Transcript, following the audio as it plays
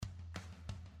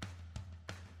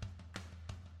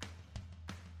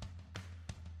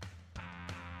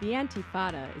The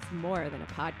Antifada is more than a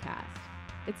podcast.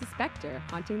 It's a specter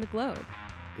haunting the globe.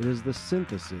 It is the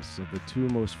synthesis of the two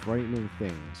most frightening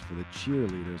things for the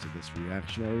cheerleaders of this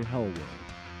reactionary hell world.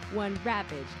 One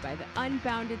ravaged by the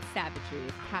unbounded savagery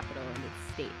of capital and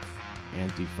its states.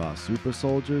 Antifa super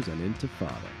soldiers and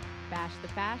Intifada. Bash the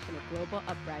fash in a global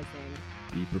uprising.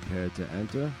 Be prepared to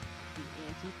enter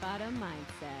The Antifada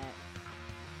mindset.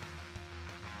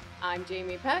 I'm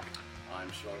Jamie Peck. I'm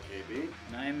Sean KB.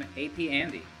 And I'm AP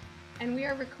Andy. And we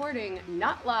are recording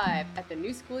not live at the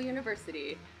New School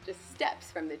University, just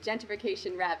steps from the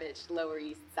gentrification-ravaged Lower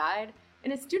East Side,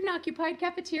 in a student-occupied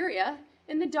cafeteria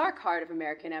in the dark heart of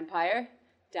American Empire,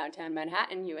 downtown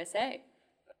Manhattan, USA.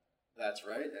 That's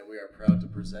right, and we are proud to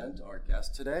present our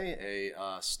guest today,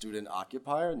 a student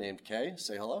occupier named Kay.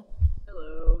 Say hello.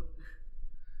 Hello.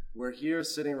 We're here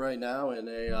sitting right now in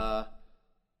a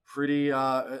pretty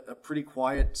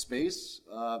quiet space.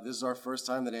 This is our first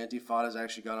time that Antifada has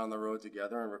actually got on the road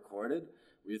together and recorded.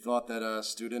 We thought that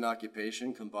student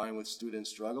occupation combined with student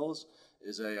struggles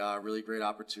is a really great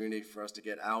opportunity for us to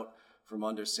get out from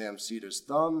under Sam Cedar's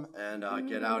thumb and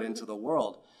get out into the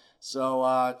world.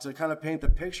 So to kind of paint the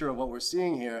picture of what we're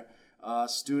seeing here,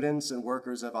 students and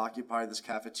workers have occupied this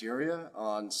cafeteria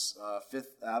on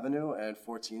 5th Avenue and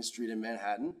 14th Street in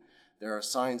Manhattan. There are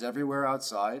signs everywhere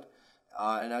outside.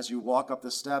 And as you walk up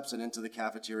the steps and into the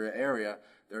cafeteria area,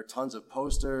 there are tons of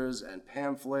posters and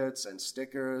pamphlets and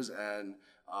stickers and,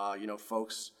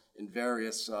 folks in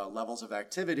various levels of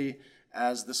activity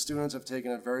as the students have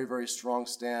taken a very, very strong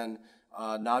stand,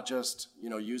 not just,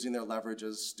 using their leverage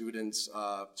as students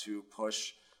to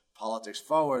push politics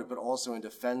forward, but also in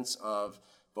defense of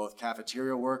both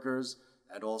cafeteria workers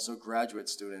and also graduate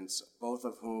students, both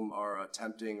of whom are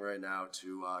attempting right now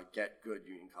to get good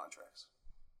union contracts.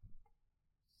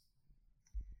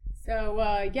 So,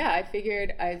 I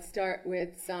figured I'd start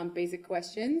with some basic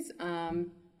questions,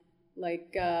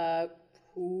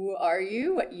 who are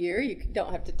you, what year? You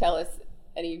don't have to tell us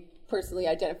any personally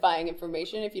identifying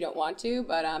information if you don't want to,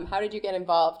 but how did you get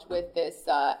involved with this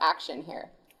action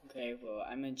here? Okay, well,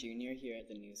 I'm a junior here at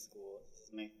the new school. This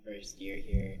is my first year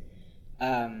here.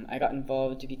 I got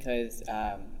involved because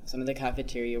some of the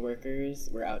cafeteria workers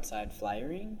were outside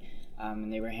flyering,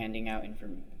 and they were handing out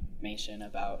information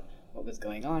about what was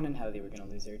going on and how they were going to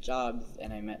lose their jobs.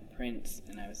 And I met Prince,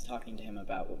 and I was talking to him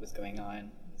about what was going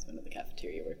on. He's one of the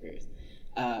cafeteria workers.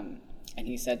 And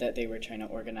he said that they were trying to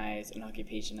organize an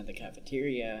occupation of the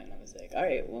cafeteria. And I was like, all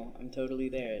right, well, I'm totally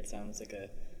there. It sounds like a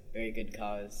very good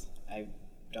cause. I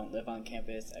don't live on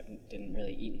campus. I didn't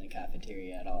really eat in the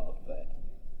cafeteria at all, but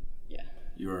yeah.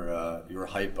 You were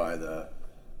hyped by the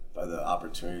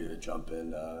opportunity to jump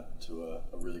in to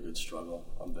a really good struggle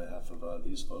on behalf of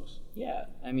these folks. Yeah,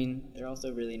 I mean, they're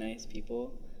also really nice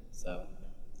people, so.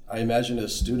 I imagine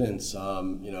as students,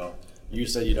 you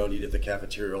said you don't eat at the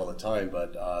cafeteria all the time,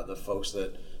 but the folks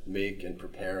that make and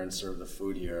prepare and serve the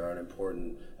food here are an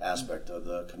important aspect of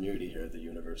the community here at the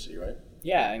university, right?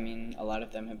 Yeah, I mean, a lot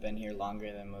of them have been here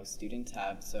longer than most students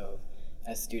have, so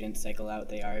as students cycle out,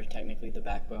 they are technically the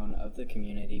backbone of the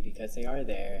community because they are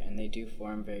there, and they do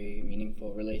form very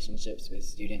meaningful relationships with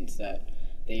students that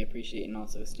they appreciate and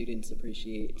also students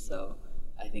appreciate. So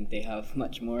I think they have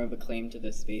much more of a claim to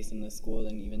this space in the school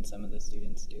than even some of the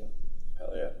students do.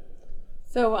 Hell yeah.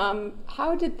 So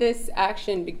how did this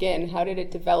action begin? How did it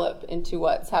develop into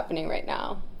what's happening right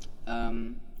now?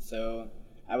 So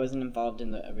I wasn't involved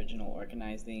in the original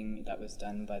organizing that was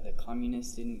done by the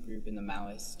Communist Student Group and the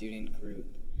Maoist Student Group.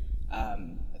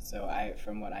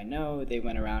 From what I know, they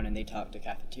went around and they talked to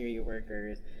cafeteria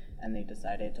workers, and they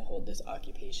decided to hold this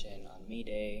occupation on May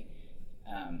Day.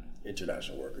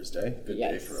 International Workers' Day. Good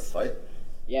yes. day for a fight.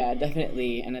 Yeah,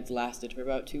 definitely, and it's lasted for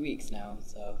about 2 weeks now.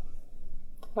 So.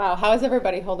 Wow, how is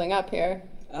everybody holding up here?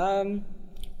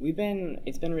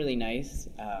 It's been really nice.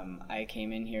 I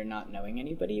came in here not knowing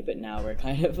anybody, but now we're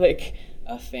kind of like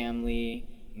a family.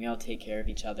 We all take care of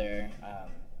each other.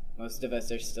 Most of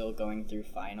us are still going through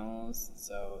finals,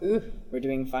 so we're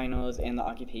doing finals and the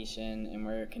occupation, and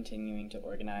we're continuing to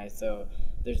organize. So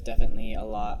there's definitely a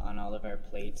lot on all of our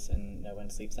plates, and no one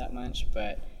sleeps that much,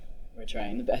 but we're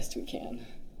trying the best we can.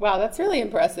 Wow, that's really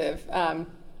impressive.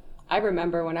 I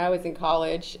remember when I was in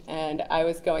college and I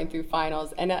was going through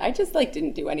finals and I just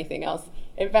didn't do anything else.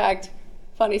 In fact,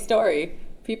 funny story,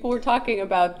 people were talking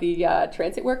about the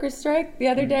transit workers strike the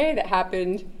other day that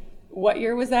happened. What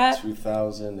year was that?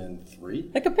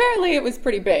 2003. Apparently it was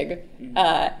pretty big.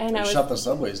 And they shut the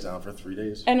subways down for 3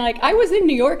 days. And I was in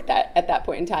New York at that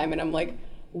point in time, and I'm like,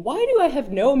 why do I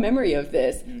have no memory of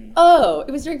this? Oh,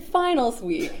 it was during finals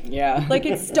week. Yeah.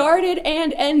 It started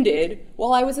and ended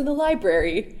while I was in the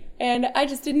library. And I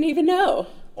just didn't even know.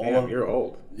 You're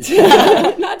old.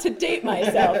 Not to date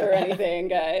myself or anything,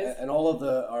 guys. And all of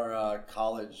our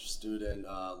college student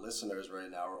listeners right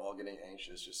now are all getting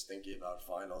anxious just thinking about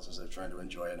finals as they're trying to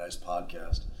enjoy a nice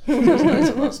podcast. So it's nice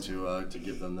of us to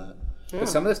give them that. But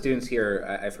some of the students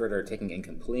here, I've heard, are taking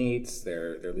incompletes.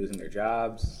 They're losing their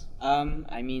jobs.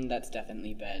 I mean, that's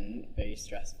definitely been very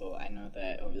stressful. I know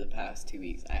that over the past 2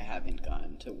 weeks, I haven't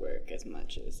gone to work as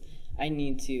much as I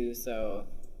need to, so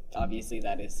obviously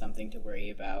that is something to worry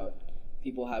about.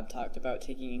 People have talked about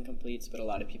taking incompletes, but a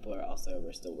lot of people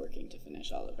we're still working to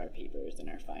finish all of our papers and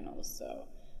our finals, so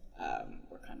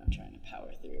we're kind of trying to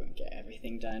power through and get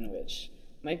everything done, which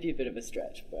might be a bit of a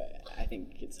stretch, but I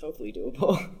think it's hopefully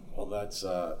doable. Well, that's,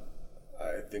 I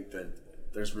think that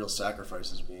there's real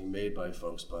sacrifices being made by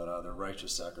folks, but they're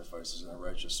righteous sacrifices and a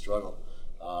righteous struggle.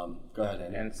 Go ahead,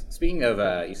 Andy. And speaking of,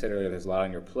 you said earlier there's a lot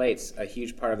on your plates. A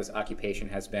huge part of this occupation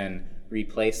has been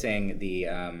replacing the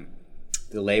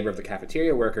labor of the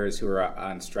cafeteria workers who are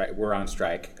on strike,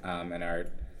 and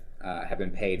have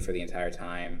been paid for the entire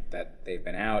time that they've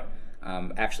been out.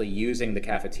 Actually using the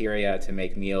cafeteria to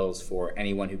make meals for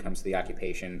anyone who comes to the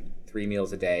occupation, 3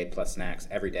 meals a day plus snacks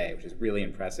every day, which is really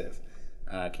impressive.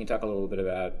 Can you talk a little bit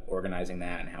about organizing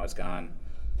that and how it's gone?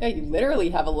 Yeah, you literally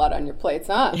have a lot on your plates,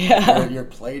 huh? Yeah. You're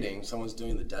plating. Someone's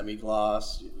doing the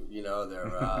demi-gloss.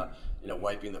 They're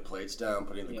wiping the plates down,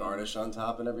 putting the garnish on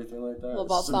top and everything like that. A little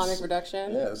balsamic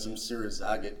reduction. Yeah, some serious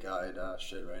Zagat guide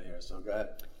shit right here. So go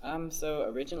ahead. So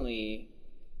originally,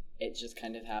 it just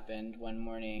kind of happened. One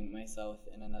morning, myself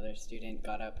and another student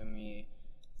got up and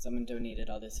someone donated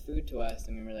all this food to us,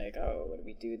 and we were like, oh, what do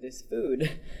we do with this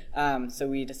food? So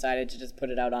we decided to just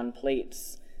put it out on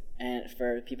plates and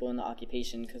for people in the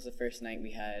occupation, because the first night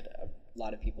we had a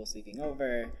lot of people sleeping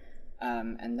over.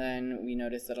 And then we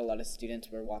noticed that a lot of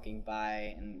students were walking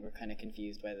by and were kind of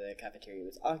confused why the cafeteria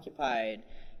was occupied,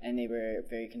 and they were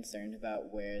very concerned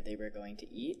about where they were going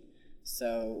to eat.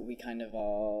 So we kind of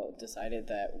all decided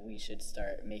that we should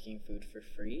start making food for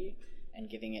free and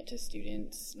giving it to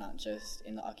students, not just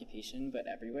in the occupation, but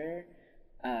everywhere,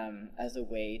 as a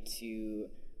way to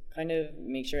kind of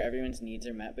make sure everyone's needs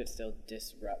are met, but still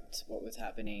disrupt what was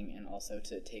happening, and also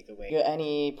to take away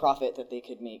any profit that they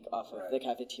could make off of the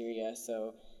cafeteria.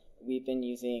 So we've been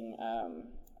using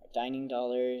dining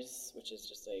dollars, which is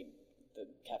just like the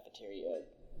cafeteria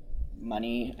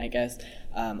money, I guess,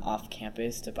 off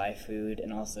campus to buy food,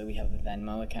 and also we have a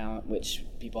Venmo account which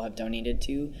people have donated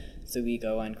to, so we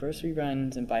go on grocery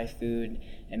runs and buy food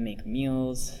and make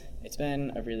meals. It's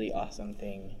been a really awesome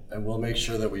thing. And we'll make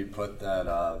sure that we put that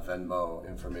Venmo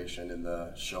information in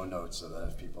the show notes so that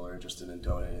if people are interested in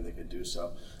donating, they can do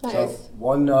so. Nice. So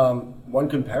one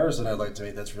comparison I'd like to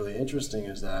make that's really interesting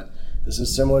is that this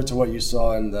is similar to what you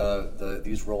saw in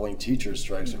these rolling teacher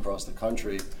strikes across the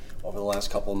country over the last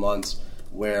couple of months,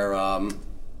 where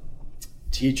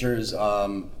teachers,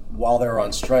 while they were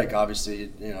on strike, obviously,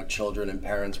 children and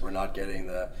parents were not getting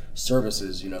the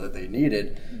services, that they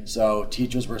needed. So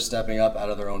teachers were stepping up out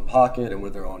of their own pocket and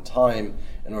with their own time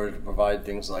in order to provide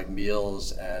things like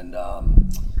meals and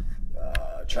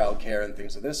childcare and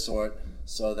things of this sort,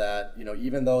 so that,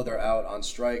 even though they're out on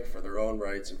strike for their own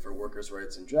rights and for workers'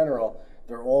 rights in general,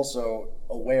 they're also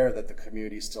aware that the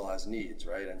community still has needs,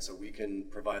 right? And so we can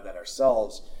provide that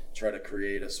ourselves, try to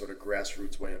create a sort of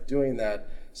grassroots way of doing that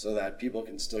so that people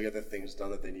can still get the things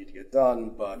done that they need to get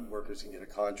done, but workers can get a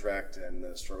contract and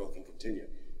the struggle can continue.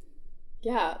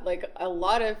 Yeah, like a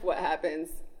lot of what happens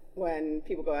when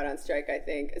people go out on strike, I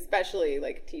think, especially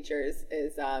like teachers,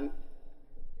 is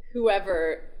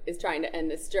whoever is trying to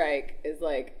end the strike is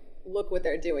like, look what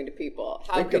they're doing to people.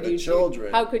 Think of the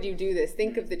children. How could you do this?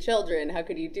 Think of the children. How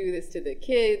could you do this to the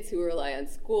kids who rely on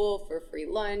school for free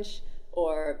lunch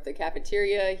or the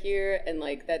cafeteria here? And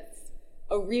like, that's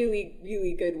a really,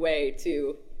 really good way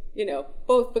to,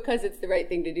 both because it's the right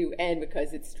thing to do and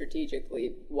because it's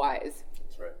strategically wise.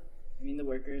 That's right. I mean, the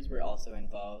workers were also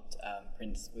involved.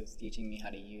 Prince was teaching me how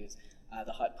to use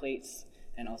the hot plates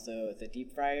and also the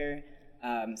deep fryer.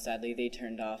 Sadly, they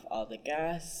turned off all the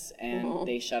gas and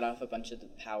they shut off a bunch of the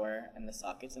power and the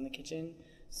sockets in the kitchen.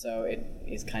 So it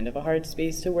is kind of a hard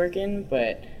space to work in,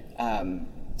 but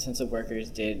since the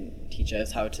workers did teach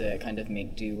us how to kind of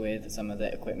make do with some of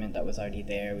the equipment that was already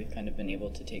there, we've kind of been able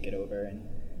to take it over and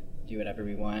do whatever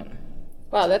we want.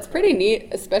 Wow, that's pretty neat,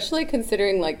 especially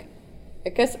considering, like, I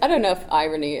guess, I don't know if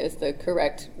irony is the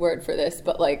correct word for this,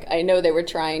 but like, I know they were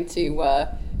trying to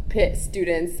pit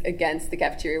students against the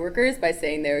cafeteria workers by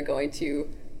saying they were going to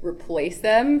replace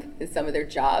them in some of their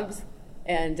jobs.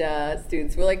 And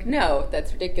students were like, no,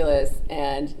 that's ridiculous.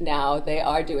 And now they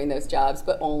are doing those jobs,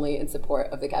 but only in support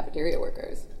of the cafeteria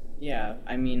workers. Yeah,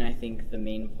 I mean, I think the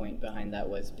main point behind that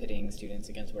was pitting students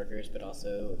against workers, but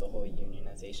also the whole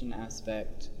unionization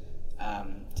aspect,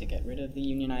 to get rid of the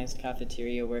unionized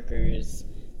cafeteria workers.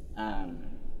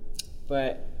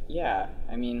 But yeah,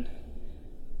 I mean,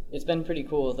 it's been pretty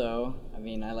cool though. I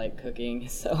mean, I like cooking,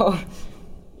 so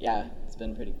yeah, it's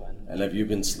been pretty fun. And have you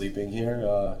been sleeping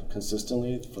here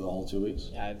consistently for the whole 2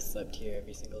 weeks? Yeah, I've slept here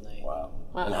every single night. Wow.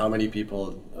 And how many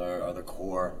people are the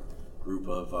core group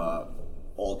of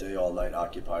all day, all night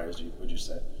occupiers, would you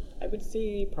say? I would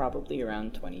say probably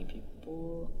around 20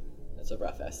 people. That's a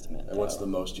rough estimate. And what's the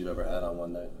most you've ever had on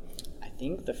one night? I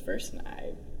think the first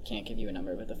night, I can't give you a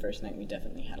number, but the first night we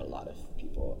definitely had a lot of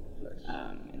people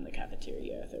in the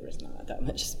cafeteria. There was not that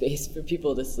much space for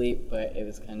people to sleep, but it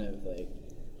was kind of like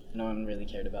no one really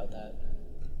cared about that.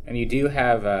 And you do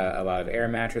have a lot of air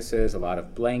mattresses, a lot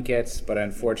of blankets, but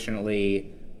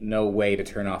unfortunately no way to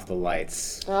turn off the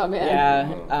lights. Oh, man.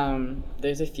 Yeah,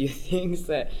 there's a few things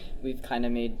that we've kind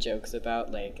of made jokes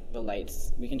about, like the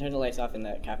lights. We can turn the lights off in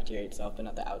the cafeteria itself, but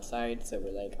not the outside, so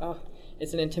we're like, oh,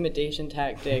 it's an intimidation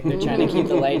tactic. They're trying to keep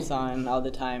the lights on all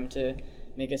the time to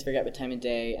make us forget what time of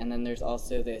day. And then there's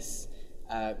also this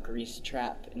grease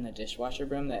trap in the dishwasher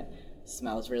room that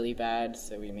smells really bad,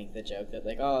 so we make the joke that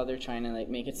like, oh, they're trying to like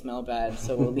make it smell bad,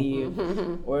 so we'll leave.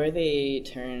 Or they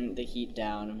turn the heat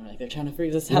down and we're like, they're trying to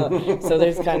freeze us out. So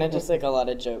there's kind of just like a lot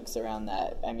of jokes around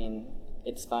that. I mean,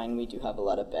 it's fine, we do have a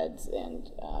lot of beds and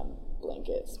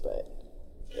blankets, but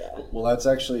yeah. Well, that's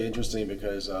actually interesting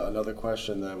because another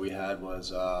question that we had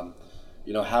was,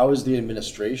 how is the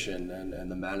administration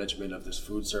and the management of this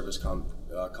food service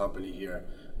company here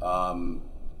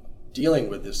dealing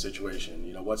with this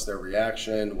situation? What's their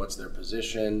reaction? What's their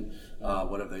position?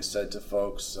 What have they said to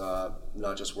folks,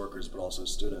 not just workers, but also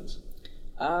students?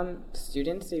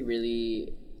 Students, they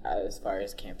really, as far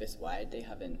as campus-wide, they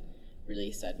haven't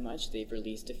really said much. They've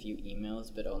released a few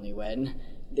emails, but only when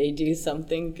they do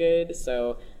something good.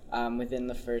 So within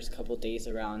the first couple days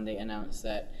around, they announced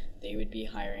that they would be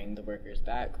hiring the workers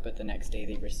back, but the next day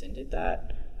they rescinded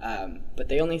that. But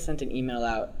they only sent an email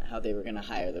out how they were going to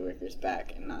hire the workers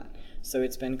back and not. So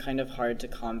it's been kind of hard to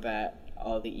combat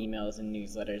all the emails and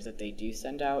newsletters that they do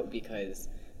send out because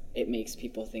it makes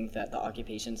people think that the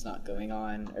occupation's not going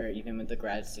on, or even with the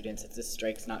grad students, it's the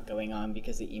strike's not going on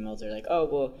because the emails are like, oh,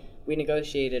 well, we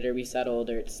negotiated or we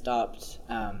settled or it stopped.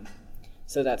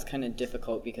 So that's kind of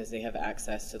difficult because they have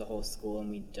access to the whole school and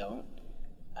we don't.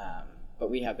 But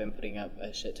we have been putting up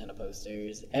a shit ton of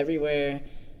posters everywhere.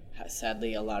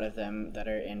 Sadly, a lot of them that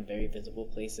are in very visible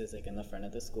places, like in the front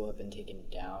of the school, have been taken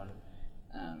down.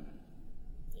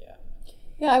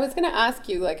 Yeah, I was going to ask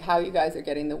you, like, how you guys are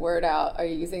getting the word out. Are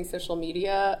you using social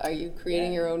media? Are you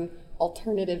creating your own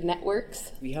alternative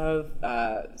networks? We have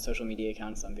social media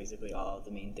accounts on basically all of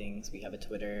the main things. We have a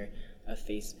Twitter, a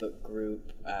Facebook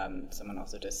group. Someone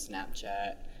also does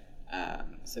Snapchat.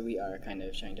 So we are kind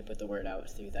of trying to put the word out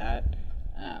through that.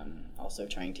 Also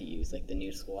trying to use like the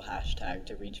new school hashtag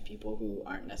to reach people who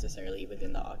aren't necessarily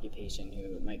within the occupation,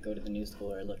 who might go to the new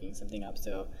school or looking something up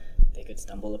so they could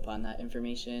stumble upon that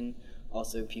information.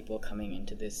 Also, people coming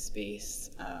into this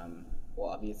space will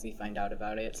obviously find out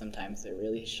about it. Sometimes they're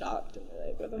really shocked and they're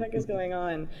like, what the heck is going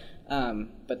on?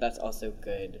 But that's also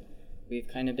good. We've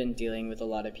kind of been dealing with a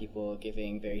lot of people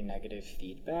giving very negative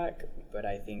feedback, but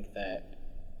I think that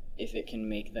if it can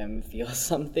make them feel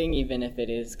something, even if it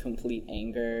is complete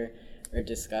anger or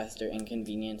disgust or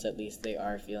inconvenience, at least they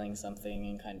are feeling something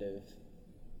and kind of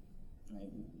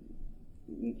like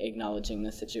acknowledging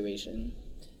the situation.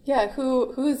 Yeah,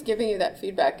 who is giving you that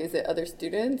feedback? Is it other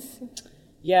students?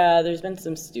 Yeah, there's been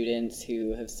some students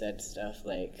who have said stuff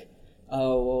like,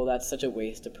 oh, well, that's such a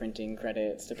waste of printing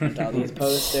credits to print all these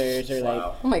posters, or like,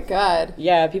 oh my God.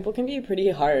 Yeah, people can be pretty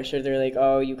harsh, or they're like,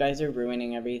 oh, you guys are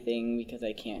ruining everything because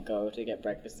I can't go to get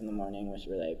breakfast in the morning, which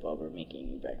we're like, well, we're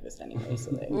making breakfast anyway,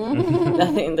 so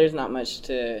like, there's not much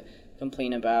to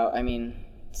complain about. I mean,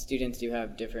 students do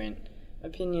have different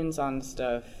opinions on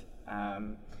stuff.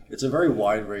 It's a very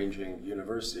wide-ranging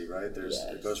university, right? Yes.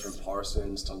 It goes from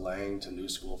Parsons to Lang to New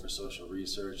School for Social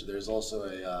Research. There's also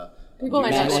a people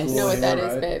might not know what that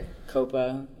is, babe.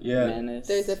 COPA, yeah. Manus.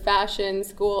 There's a fashion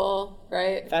school,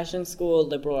 right? Fashion school,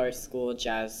 liberal arts school,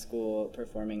 jazz school,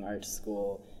 performing arts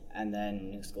school, and then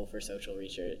New School for Social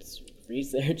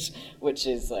Research, which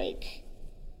is like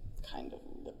kind of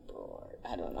liberal.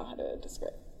 I don't know how to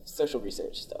describe social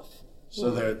research stuff.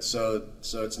 So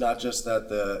it's not just that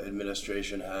the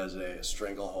administration has a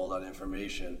stranglehold on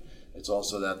information. It's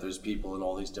also that there's people in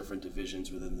all these different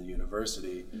divisions within the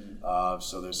university,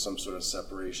 so there's some sort of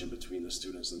separation between the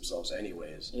students themselves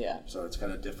anyways. Yeah. So it's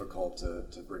kind of difficult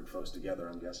to bring folks together,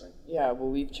 I'm guessing. Yeah, well,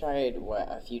 we've tried,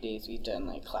 a few days we've done,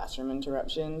 like, classroom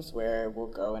interruptions, where we'll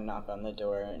go and knock on the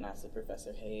door and ask the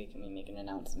professor, hey, can we make an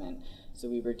announcement? So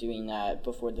we were doing that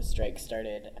before the strike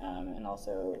started, and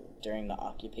also during the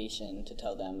occupation to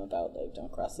tell them about, like,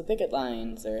 don't cross the picket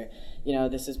lines, or,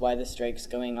 this is why the strike's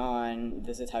going on,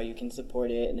 this is how you can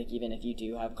support it, and, like, even if you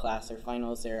do have class or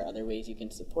finals, there are other ways you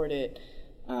can support it.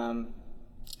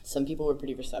 Some people were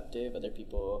pretty receptive, other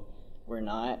people were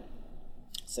not.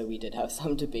 So we did have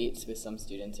some debates with some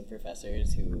students and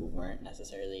professors who weren't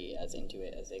necessarily as into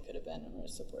it as they could have been and were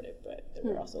supportive, but there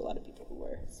were also a lot of people who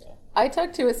were. So I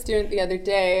talked to a student the other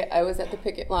day. I was at the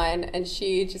picket line, and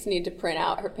she just needed to print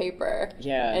out her paper.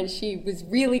 Yeah. And she was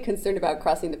really concerned about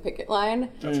crossing the picket line.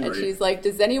 That's and great. she's like,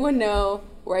 does anyone know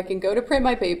where I can go to print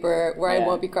my paper where I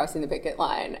won't be crossing the picket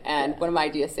line? And one of my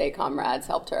DSA comrades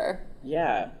helped her.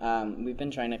 Yeah, we've been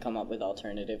trying to come up with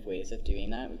alternative ways of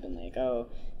doing that. We've been like,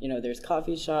 there's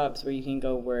coffee shops where you can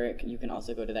go work. You can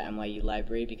also go to the NYU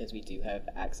library because we do have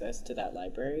access to that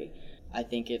library. I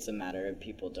think it's a matter of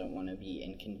people don't want to be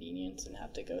inconvenienced and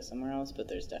have to go somewhere else, but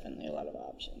there's definitely a lot of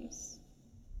options.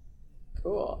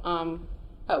 Cool.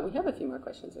 We have a few more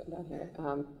questions written down here.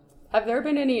 Have there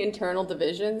been any internal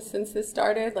divisions since this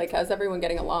started? Like, how's everyone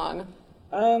getting along?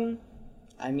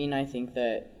 I think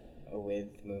that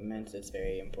with movements, it's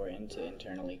very important to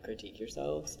internally critique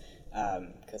yourselves,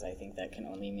 because I think that can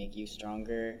only make you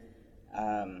stronger.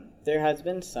 There has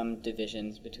been some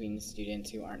divisions between students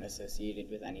who aren't associated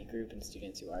with any group and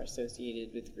students who are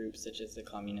associated with groups such as the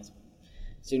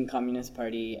Student Communist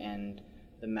Party and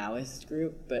the Maoist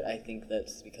group, but I think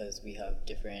that's because we have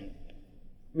different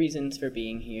reasons for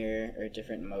being here or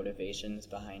different motivations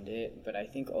behind it. But I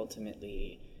think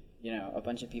ultimately, a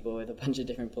bunch of people with a bunch of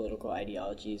different political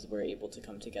ideologies were able to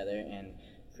come together and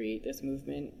create this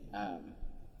movement.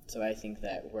 So I think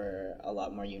that we're a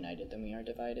lot more united than we are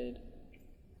divided.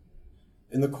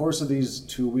 In the course of these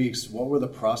 2 weeks, what were the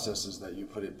processes that you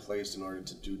put in place in order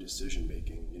to do decision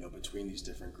making, between these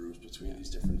different groups, between these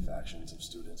different factions of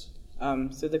students?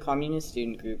 So the communist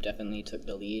student group definitely took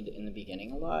the lead in the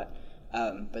beginning a lot,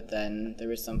 but then there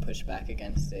was some pushback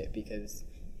against it because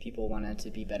people wanted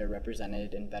to be better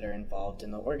represented and better involved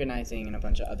in the organizing and a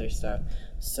bunch of other stuff.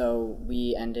 So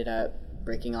we ended up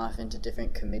breaking off into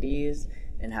different committees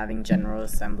and having general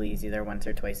assemblies either once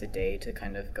or twice a day to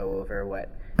kind of go over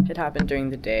what had happened during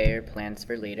the day or plans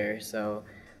for later. So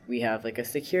we have like a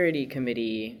security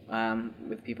committee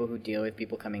with people who deal with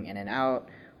people coming in and out,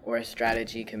 or a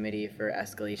strategy committee for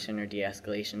escalation or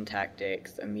de-escalation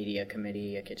tactics, a media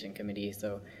committee, a kitchen committee.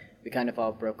 So we kind of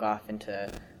all broke off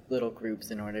into little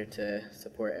groups in order to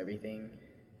support everything.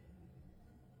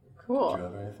 Cool. Do you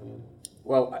have anything?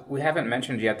 Well, we haven't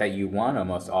mentioned yet that you won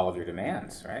almost all of your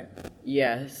demands, right?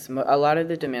 Yes, a lot of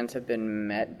the demands have been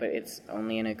met, but it's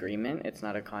only an agreement. It's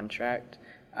not a contract.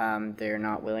 They're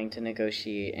not willing to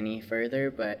negotiate any further,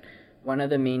 but one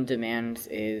of the main demands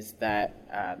is that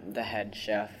the head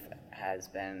chef has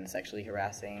been sexually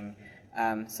harassing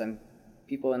some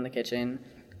people in the kitchen.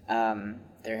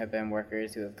 There have been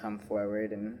workers who have come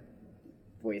forward and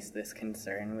voiced this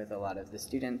concern with a lot of the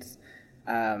students.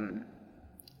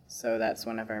 So that's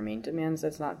one of our main demands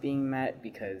that's not being met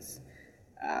because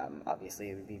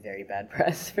obviously it would be very bad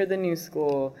press for the new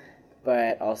school,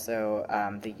 but also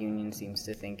the union seems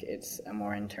to think it's a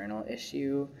more internal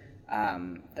issue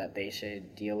that they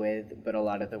should deal with. But a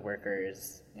lot of the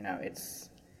workers,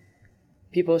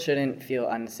 people shouldn't feel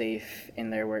unsafe in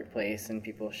their workplace, and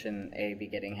people shouldn't be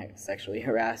getting sexually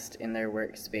harassed in their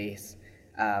workspace.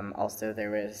 Also,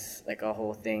 there was like a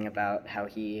whole thing about how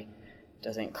he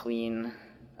doesn't clean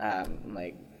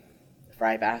like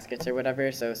fry baskets or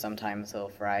whatever, so sometimes he'll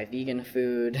fry vegan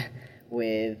food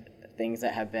with things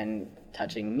that have been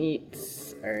touching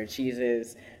meats or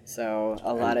cheeses. So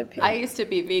a lot of people... I used to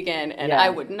be vegan, and I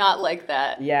would not like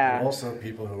that. Yeah. Also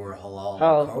people who are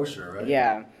halal and kosher, right?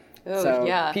 Yeah. Oh, so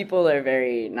yeah. people are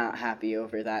very not happy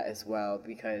over that as well,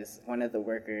 because one of the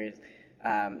workers,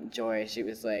 Joy, she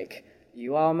was like,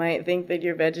 you all might think that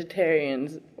you're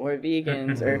vegetarians or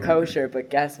vegans or kosher, but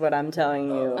guess what I'm telling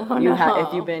you?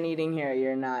 If you've been eating here,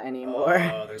 you're not anymore.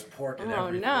 Oh, there's pork in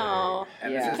everything. Oh, no.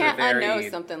 And Yeah. this You is a can't very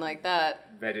unknow something like that.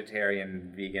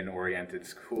 vegetarian, vegan-oriented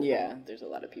school. Yeah, there's a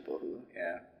lot of people who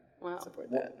Wow. support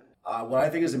that. What I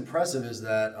think is impressive is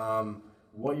that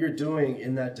what you're doing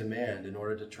in that demand in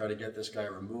order to try to get this guy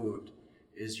removed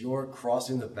is you're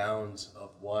crossing the bounds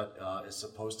of what is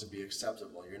supposed to be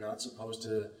acceptable. You're not supposed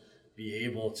to be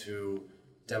able to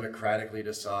democratically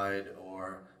decide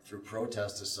or through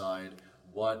protest, decide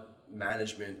what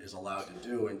management is allowed to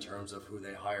do in terms of who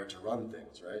they hire to run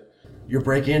things, right? You're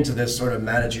breaking into this sort of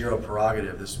managerial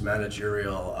prerogative, this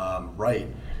managerial right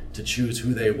to choose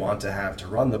who they want to have to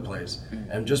run the place.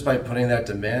 And just by putting that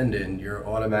demand in, you're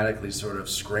automatically sort of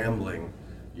scrambling,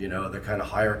 the kind of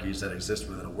hierarchies that exist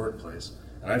within a workplace.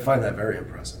 And I find that very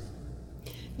impressive.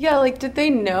 Yeah, like, did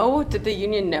the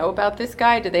union know about this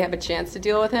guy? Did they have a chance to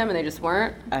deal with him and they just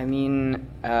weren't? I mean,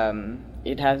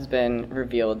 it has been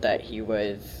revealed that he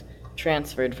was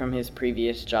transferred from his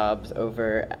previous jobs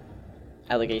over,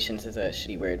 allegations is a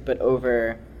shitty word, but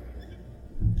over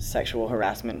sexual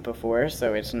harassment before,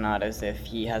 so it's not as if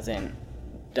he hasn't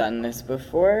done this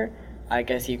before. I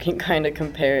guess you can kind of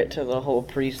compare it to the whole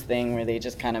priest thing where they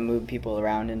just kind of move people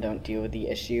around and don't deal with the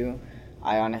issue.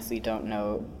 I honestly don't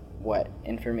know what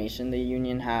information the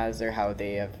union has or how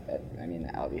they have, I mean,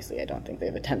 obviously I don't think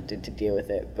they've attempted to deal with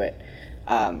it, but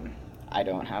I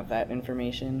don't have that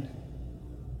information.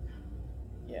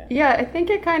 Yeah, I think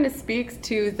it kind of speaks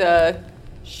to the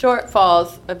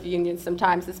shortfalls of unions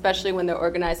sometimes, especially when they're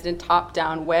organized in a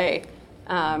top-down way,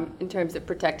 in terms of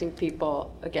protecting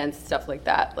people against stuff like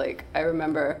that. Like, I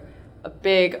remember a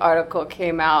big article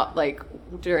came out, like,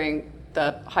 during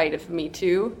the height of Me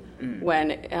Too,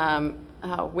 when,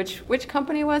 which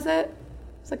company was it?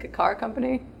 It's like a car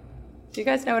company. Do you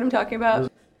guys know what I'm talking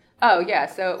about? Oh, yeah,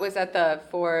 so it was at the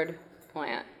Ford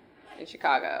plant in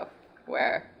Chicago,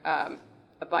 where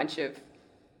a bunch of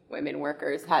women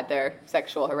workers had their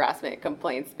sexual harassment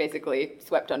complaints basically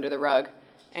swept under the rug.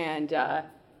 And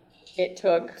it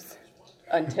took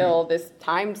until this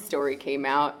Times story came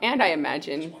out, and I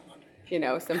imagine,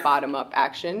 some bottom-up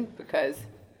action, because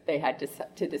they had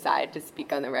to decide to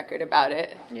speak on the record about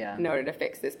it in order to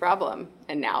fix this problem.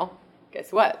 And now,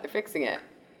 guess what? They're fixing it.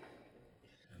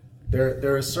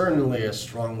 There is certainly a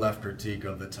strong left critique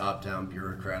of the top-down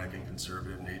bureaucratic and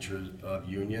conservative nature of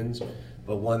unions,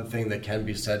 but one thing that can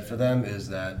be said for them is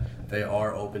that they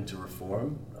are open to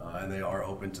reform, and they are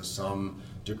open to some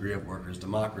degree of workers'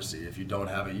 democracy. If you don't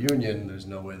have a union, there's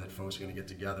no way that folks are going to get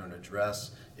together and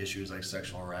address issues like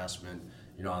sexual harassment,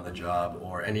 on the job,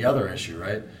 or any other issue,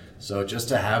 right? So just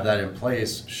to have that in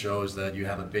place shows that you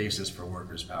have a basis for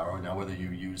workers' power. Now, whether you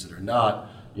use it or not,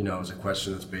 is a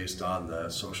question that's based on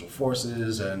the social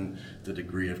forces and the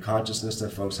degree of consciousness that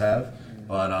folks have.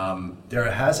 But there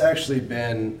has actually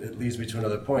been, it leads me to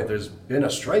another point, there's been a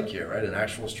strike here, right? An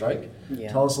actual strike?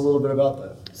 Yeah. Tell us a little bit about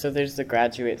that. So there's the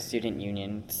Graduate Student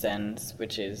Union, SENS,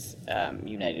 which is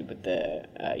united with the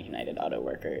United Auto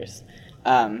Workers.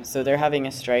 So they're having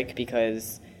a strike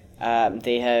because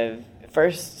they have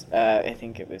first, I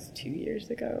think it was 2 years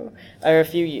ago, or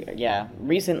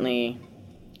recently,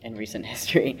 in recent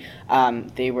history,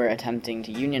 they were attempting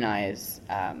to unionize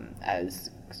as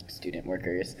student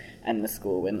workers, and the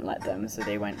school wouldn't let them, so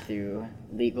they went through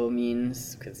legal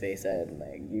means, because they said,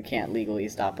 like, you can't legally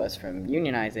stop us from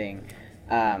unionizing,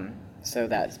 so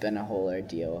that's been a whole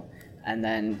ordeal. And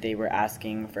then they were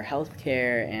asking for health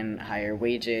care and higher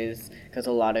wages, because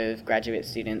a lot of graduate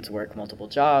students work multiple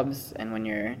jobs, and when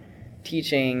you're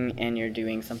teaching and you're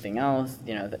doing something else,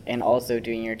 and also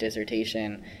doing your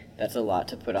dissertation, that's a lot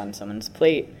to put on someone's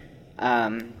plate.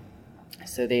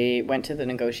 So they went to the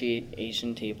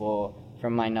negotiation table,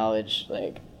 from my knowledge,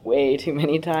 like, way too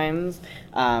many times,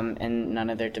 and none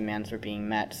of their demands were being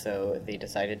met, so they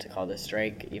decided to call this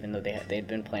strike, even though they'd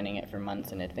been planning it for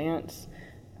months in advance.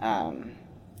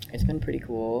 It's been pretty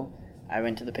cool. I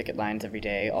went to the picket lines every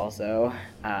day also.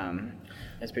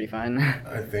 It's pretty fun.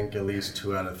 I think at least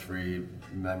 2 out of 3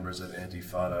 members of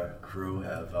Antifada crew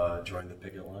have joined the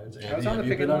picket lines. I was on the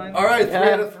picket lines. All right, 3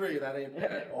 out of 3. That ain't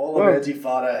bad. All of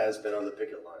Antifada has been on the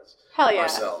picket lines. Hell yeah.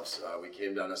 Ourselves. We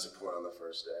came down to support on the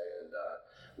first day, and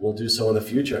we'll do so in the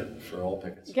future for all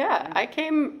pickets. Yeah, I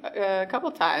came a couple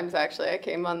times, actually. I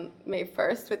came on May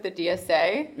 1st with the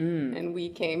DSA, and we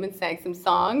came and sang some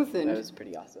songs. And that was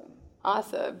pretty awesome.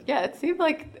 Awesome. Yeah, it seemed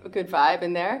like a good vibe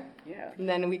in there. Yeah. And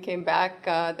then we came back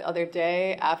the other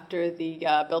day after the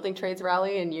building trades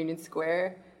rally in Union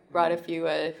Square, brought a few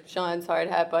Sean's hard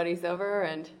hat buddies over,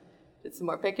 and did some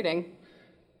more picketing.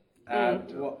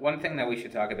 Well, one thing that we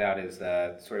should talk about is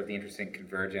sort of the interesting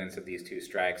convergence of these 2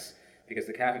 strikes, because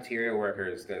the cafeteria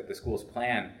workers, the school's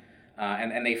plan,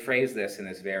 and they phrase this in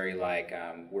this very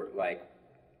we're like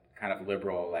kind of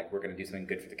liberal, like we're going to do something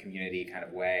good for the community kind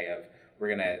of way of, we're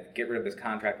going to get rid of this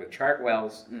contract with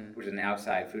Chartwell's, which is an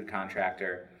outside food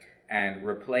contractor, and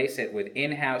replace it with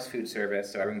in-house food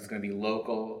service, so everything's going to be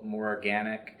local, more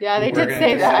organic. Yeah, they We're did going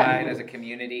say to that. decide as a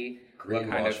community what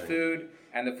kind of food,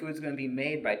 and the food's going to be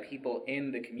made by people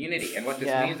in the community. And what this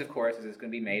means, of course, is it's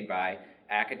going to be made by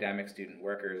academic student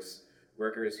workers,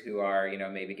 workers who are,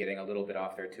 maybe getting a little bit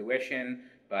off their tuition,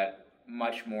 but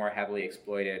much more heavily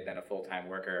exploited than a full-time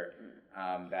worker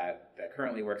that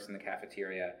currently works in the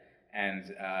cafeteria.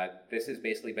 And this has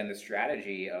basically been the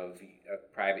strategy of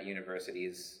private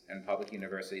universities and public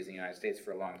universities in the United States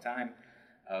for a long time,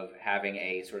 of having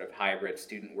a sort of hybrid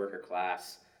student worker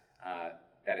class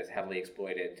that is heavily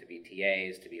exploited to be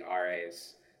TAs, to be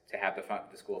RAs, to have the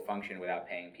school function without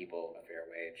paying people a fair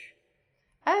wage.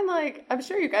 And I'm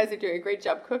sure you guys are doing a great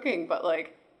job cooking, but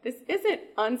this isn't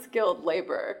unskilled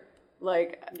labor.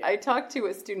 I talked to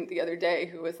a student the other day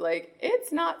who was like,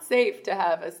 it's not safe to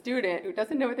have a student who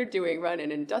doesn't know what they're doing run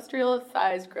an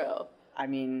industrial-sized grill. I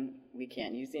mean, we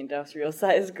can't use the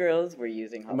industrial-sized grills. We're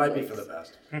using hot It might be plates. for the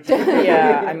best.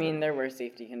 Yeah, I mean, there were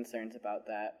safety concerns about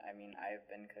that. I mean, I've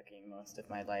been cooking most of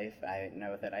my life. I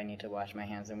know that I need to wash my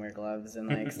hands and wear gloves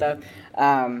and stuff.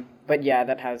 But yeah,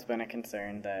 that has been a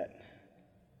concern that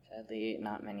sadly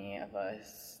not many of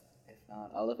us, if not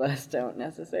all of us, don't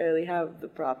necessarily have the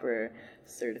proper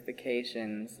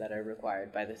certifications that are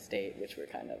required by the state, which we're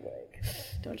kind of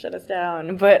don't shut us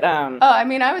down. But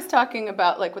I was talking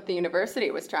about what the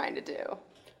university was trying to do.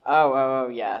 Oh,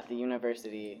 yeah, the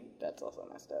university, that's also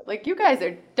messed up. You guys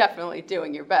are definitely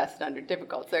doing your best under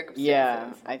difficult circumstances.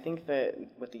 Yeah, I think that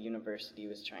what the university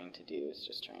was trying to do is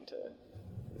just trying to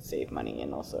save money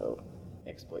and also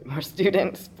exploit more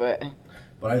students, but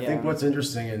I think what's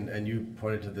interesting, and you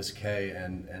pointed to this, Kay,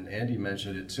 and Andy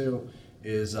mentioned it too,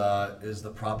 is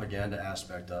the propaganda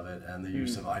aspect of it and the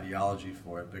use of ideology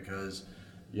for it, because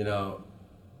there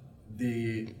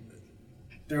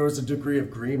was a degree of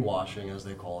greenwashing, as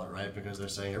they call it, right? Because they're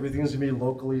saying everything's gonna be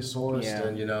locally sourced,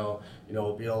 and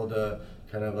we'll be able to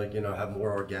kind of have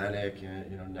more organic,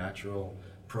 natural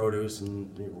produce,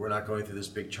 and we're not going through this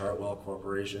big Chartwell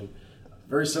corporation.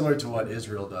 Very similar to what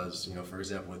Israel does, for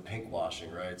example, with pink washing,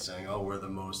 right? Saying, oh, we're the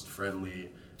most friendly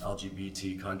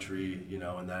LGBT country,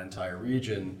 in that entire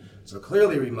region, so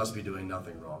clearly we must be doing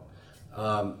nothing wrong.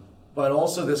 But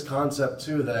also this concept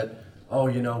too that,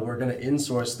 we're going to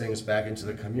insource things back into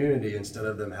the community instead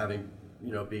of them having,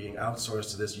 being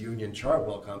outsourced to this union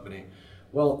Chartwell company.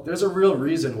 Well, there's a real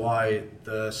reason why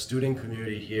the student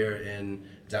community here in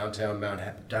downtown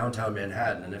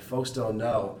Manhattan, and if folks don't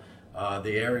know,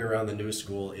 the area around the new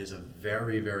school is a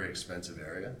very, very expensive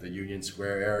area. The Union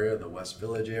Square area, the West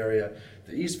Village area,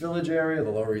 the East Village area, the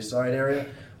Lower East Side area.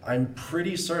 I'm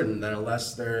pretty certain that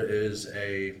unless there is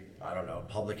a,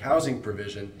 public housing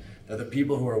provision, that the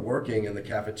people who are working in the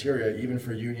cafeteria, even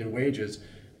for union wages,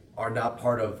 are not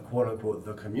part of, quote unquote,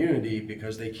 the community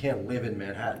because they can't live in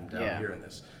Manhattan down here in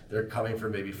this. They're coming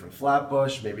maybe from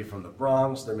Flatbush, maybe from the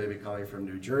Bronx, they're maybe coming from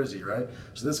New Jersey, right?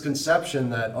 So this conception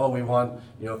that, we want,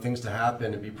 things to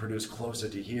happen and be produced closer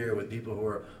to here with people who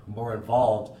are more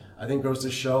involved, I think goes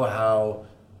to show how,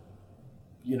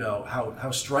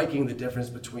 how striking the difference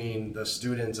between the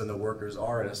students and the workers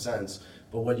are in a sense.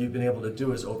 But what you've been able to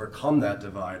do is overcome that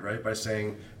divide, right? By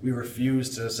saying we refuse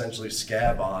to essentially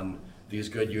scab on these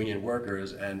good union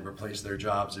workers and replace their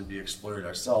jobs and be exploited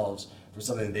ourselves for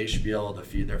something they should be able to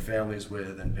feed their families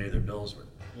with and pay their bills with.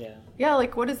 Yeah,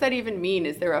 what does that even mean?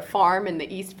 Is there a farm in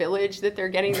the East Village that they're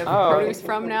getting the produce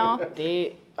from now?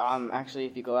 They, actually,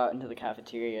 if you go out into the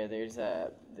cafeteria, there's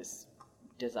this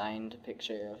designed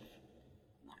picture of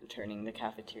turning the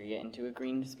cafeteria into a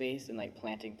green space and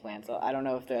planting plants. I don't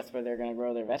know if that's where they're going to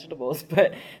grow their vegetables,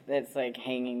 but that's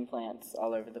hanging plants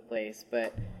all over the place.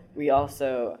 But we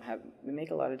also we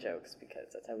make a lot of jokes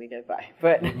because that's how we get by.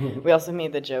 But we also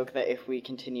made the joke that if we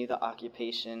continue the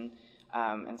occupation,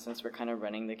 and since we're kind of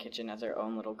running the kitchen as our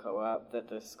own little co-op, that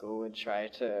the school would try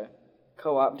to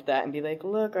co-opt that and be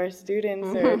look, our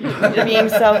students are being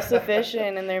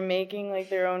self-sufficient and they're making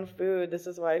their own food. This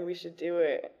is why we should do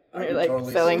it. Or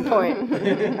totally selling point.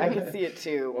 I can see it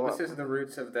too. Well, this is the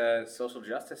roots of the Social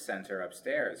Justice Center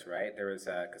upstairs, right? There was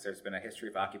because there's been a history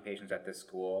of occupations at this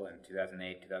school in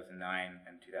 2008, 2009,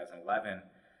 and 2011.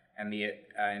 And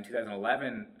in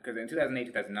 2011, because in 2008,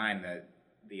 2009,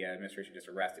 the administration just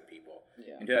arrested people.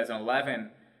 Yeah. In 2011,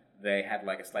 they had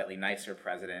a slightly nicer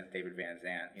president, David Van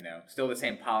Zandt. Still the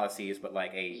same policies, but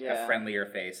a friendlier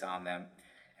face on them.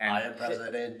 And I am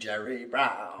President Jerry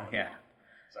Brown. Yeah.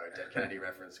 Sorry, Dead Kennedy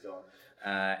reference, go on.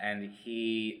 And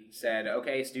he said,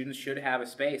 okay, students should have a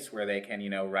space where they can,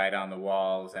 write on the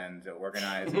walls and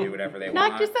organize and do whatever they want.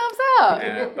 Knock yourselves out.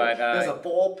 But there's a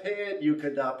ball pit. You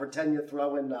could pretend you're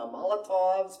throwing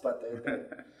Molotovs, but they...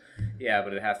 Yeah,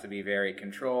 but it has to be very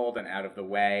controlled and out of the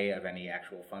way of any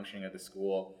actual functioning of the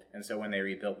school. And so when they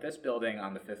rebuilt this building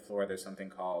on the 5th floor, there's something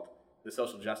called the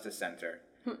Social Justice Center,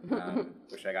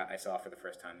 which I saw for the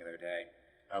first time the other day.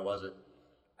 How was it?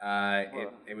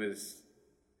 It was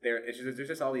there's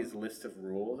just all these lists of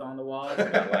rules on the walls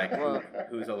about like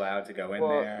who's allowed to go in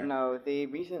there. No, they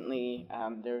recently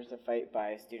there was a fight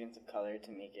by students of color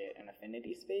to make it an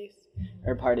affinity space,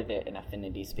 or part of it an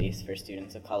affinity space for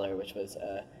students of color, which was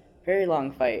a very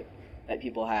long fight that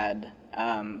people had,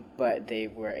 but they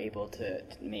were able to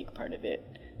make part of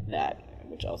it that,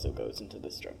 which also goes into the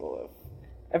struggle of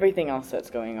everything else that's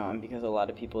going on, because a lot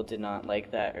of people did not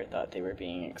like that or thought they were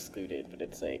being excluded. But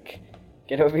it's like,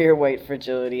 get over your white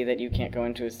fragility that you can't go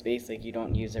into a space. Like, you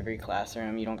don't use every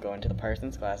classroom, you don't go into the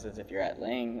Parsons classes if you're at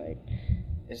Lang. Like,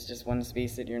 it's just one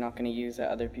space that you're not going to use that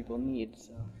other people need.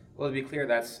 So, well, to be clear,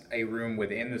 that's a room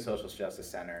within the Social Justice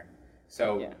Center.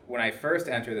 So when I first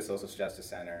entered the Social Justice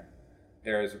Center,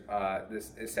 there's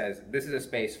it says this is a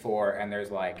space for, and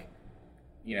there's like,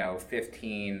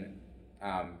 15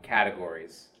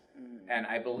 categories, and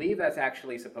I believe that's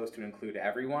actually supposed to include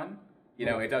everyone.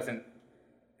 It doesn't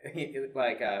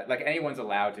like anyone's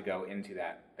allowed to go into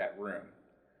that room,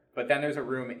 but then there's a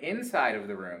room inside of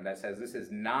the room that says this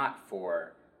is not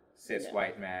for cis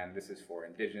white men. This is for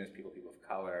indigenous people, people of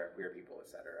color, queer people,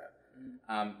 etc.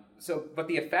 But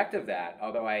the effect of that,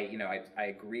 although I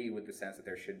agree with the sense that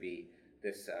there should be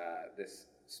this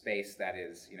space that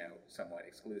is somewhat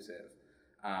exclusive,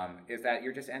 is that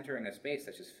you're just entering a space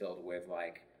that's just filled with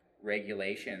like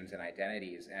regulations and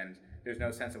identities, and there's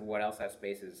no sense of what else that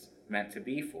space is meant to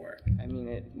be for. I mean,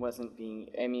 it wasn't being.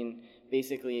 I mean,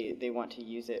 basically, they want to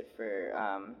use it for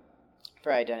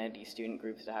identity student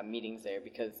groups to have meetings there,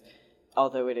 because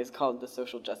although it is called the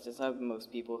Social Justice Hub,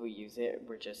 most people who use it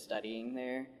were just studying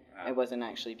there. It wasn't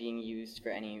actually being used for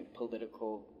any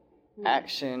political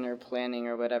action or planning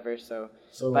or whatever. So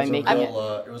by making it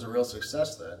was a real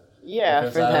success then. Yeah,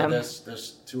 because for out them. of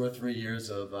this 2 or 3 years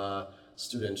of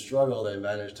student struggle, they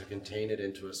managed to contain it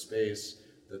into a space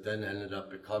that then ended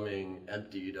up becoming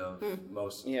emptied of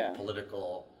most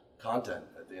political content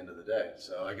at the end of the day.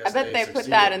 So I guess I bet they put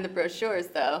that in the brochures,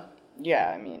 though.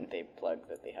 Yeah, I mean, they plug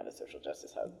that they have a social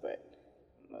justice hub, but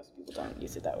most people don't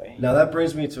use it that way. Now that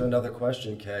brings me to another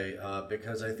question, Kay,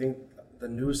 because I think the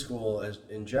New School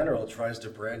in general tries to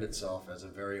brand itself as a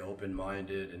very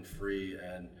open-minded and free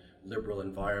and liberal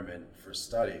environment for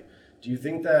study. Do you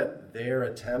think that their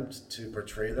attempt to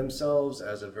portray themselves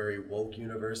as a very woke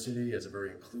university, as a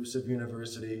very inclusive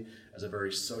university, as a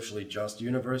very socially just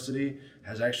university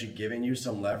has actually given you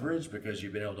some leverage because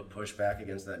you've been able to push back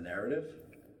against that narrative?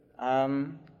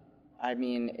 I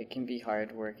mean, it can be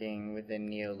hard working within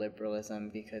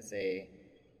neoliberalism because they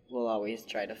will always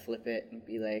try to flip it and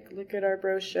be like, look at our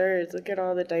brochures, look at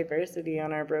all the diversity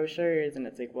on our brochures. And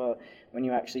it's like, well, when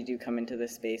you actually do come into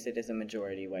this space, it is a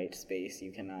majority white space.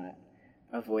 You cannot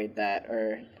avoid that.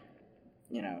 Or,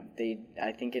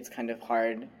 I think it's kind of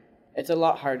hard. It's a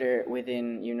lot harder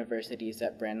within universities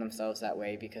that brand themselves that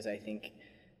way, because I think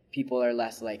people are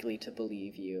less likely to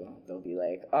believe you. They'll be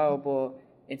like, oh, well,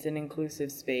 it's an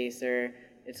inclusive space, or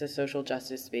it's a social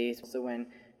justice space. So when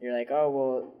you're like, oh,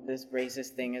 well, this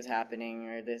racist thing is happening,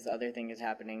 or this other thing is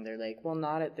happening, they're like, well,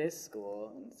 not at this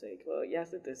school. And it's like, well,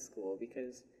 yes, at this school,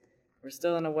 because we're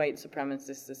still in a white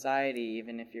supremacist society,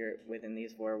 even if you're within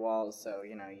these 4 walls. So,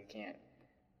 you can't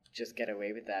just get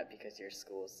away with that because your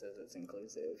school says it's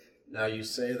inclusive. Now, you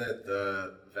say that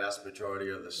the vast majority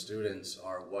of the students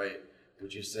are white.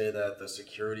 Would you say that the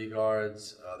security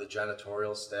guards, the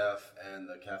janitorial staff, and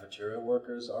the cafeteria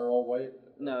workers are all white?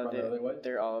 No,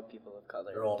 they're all people of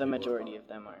color. The majority of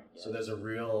them are. Yeah. So there's a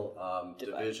real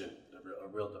division, a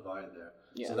real divide there.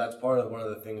 Yeah. So that's part of one of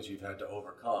the things you've had to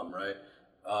overcome, right?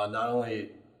 Not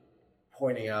only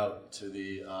pointing out to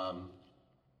the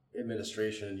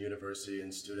administration and university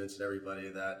and students and everybody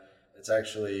that it's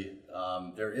actually,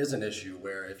 there is an issue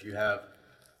where if you have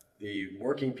the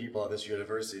working people at this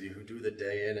university who do the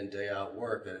day in and day out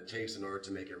work that it takes in order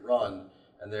to make it run,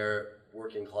 and they're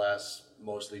working class,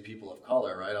 mostly people of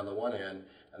color, right, on the one hand,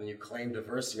 and then you claim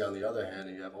diversity on the other hand,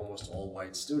 and you have almost all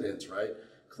white students, right?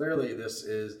 Clearly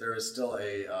there is still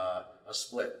a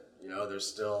split, there's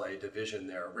still a division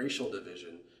there, a racial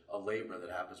division of labor that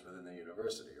happens within the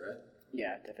university, right?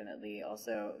 Yeah, definitely.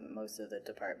 Also, most of the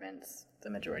departments,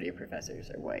 the majority of professors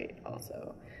are white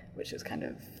also, which is kind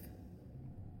of,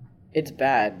 it's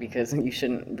bad because you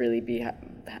shouldn't really be,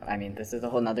 this is a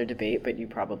whole nother debate, but you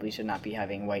probably should not be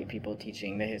having white people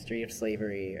teaching the history of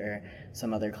slavery or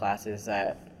some other classes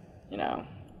that,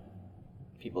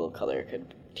 people of color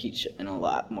could teach in a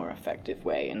lot more effective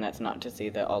way. And that's not to say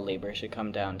that all labor should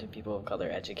come down to people of color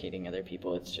educating other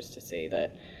people. It's just to say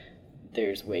that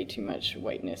there's way too much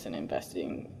whiteness and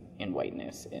investing in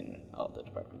whiteness in all the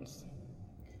departments.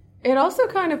 It also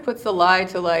kind of puts the lie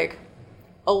to,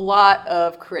 a lot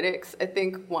of critics, I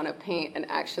think, want to paint an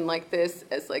action like this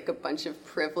as like a bunch of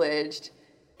privileged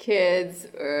kids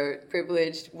or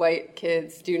privileged white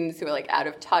kids, students who are like out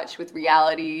of touch with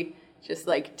reality, just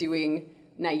like doing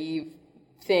naive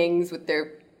things with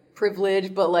their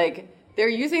privilege, but like you're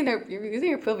using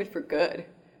your privilege for good,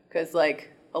 because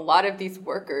like a lot of these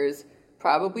workers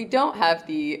probably don't have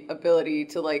the ability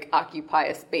to like occupy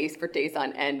a space for days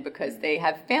on end because they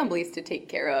have families to take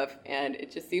care of, and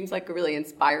it just seems like a really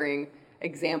inspiring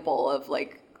example of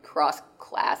like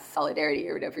cross-class solidarity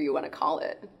or whatever you want to call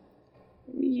it.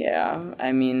 Yeah,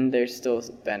 I mean, there's still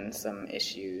been some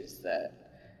issues that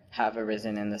have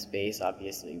arisen in the space,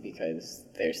 obviously, because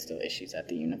there's still issues at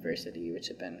the university which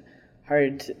have been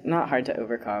not hard to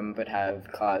overcome, but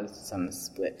have caused some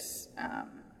splits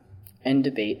and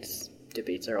debates.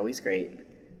 Debates are always great,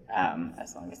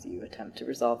 as long as you attempt to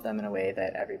resolve them in a way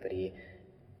that everybody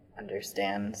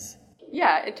understands.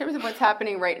 Yeah, in terms of what's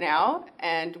happening right now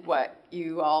and what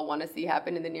you all want to see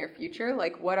happen in the near future,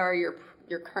 like what are your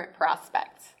current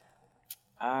prospects?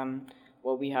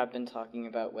 Well, we have been talking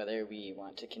about whether we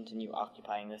want to continue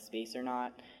occupying this space or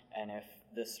not, and if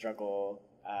the struggle,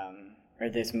 or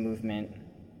this movement,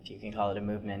 if you can call it a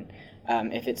movement,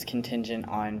 if it's contingent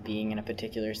on being in a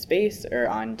particular space or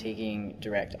on taking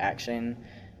direct action.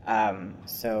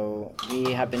 So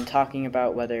we have been talking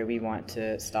about whether we want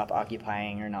to stop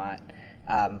occupying or not,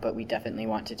 but we definitely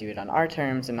want to do it on our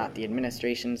terms and not the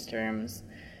administration's terms.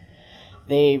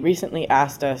 They recently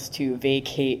asked us to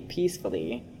vacate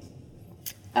peacefully.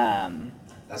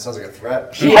 That sounds like a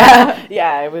threat.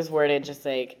 Yeah, it was worded just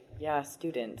like, yeah,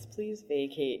 students, please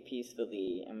vacate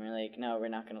peacefully. And we're like, no, we're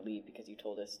not going to leave because you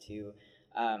told us to.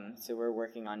 So we're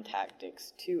working on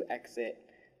tactics to exit,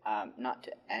 not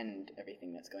to end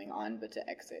everything that's going on, but to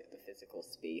exit the physical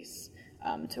space,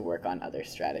 to work on other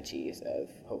strategies of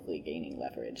hopefully gaining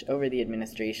leverage over the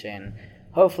administration,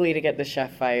 hopefully to get the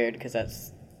chef fired, because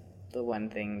that's the one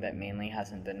thing that mainly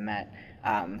hasn't been met.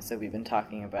 So we've been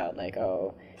talking about like,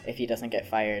 oh, if he doesn't get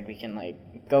fired, we can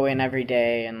like go in every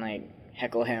day and like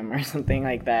heckle him or something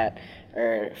like that,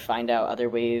 or find out other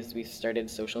ways. We've started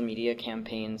social media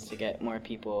campaigns to get more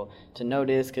people to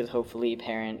notice, because hopefully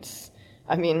parents,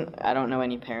 I mean, I don't know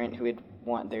any parent who would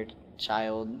want their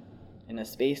child in a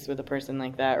space with a person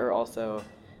like that, or also,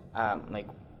 like,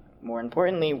 more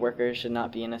importantly, workers should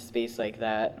not be in a space like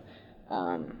that.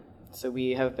 So we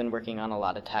have been working on a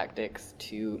lot of tactics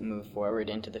to move forward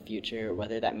into the future.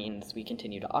 Whether that means we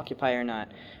continue to occupy or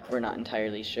not, we're not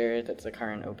entirely sure. That's a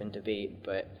current open debate,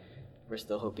 but we're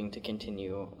still hoping to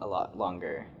continue a lot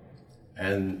longer.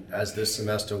 And as this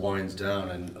semester winds down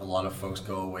and a lot of folks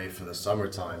go away for the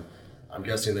summertime, I'm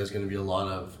guessing there's going to be a lot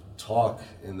of talk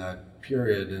in that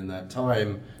period, in that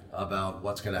time, about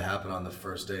what's going to happen on the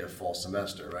first day of fall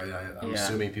semester, right? I'm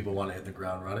assuming people want to hit the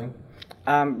ground running.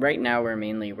 Right now we're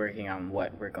mainly working on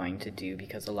what we're going to do,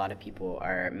 because a lot of people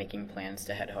are making plans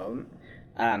to head home.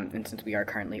 And since we are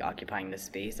currently occupying this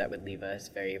space, that would leave us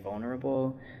very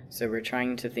vulnerable. So we're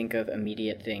trying to think of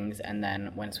immediate things, and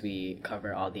then once we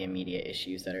cover all the immediate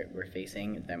issues that we're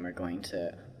facing, then we're going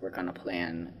to work on a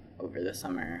plan over the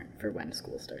summer for when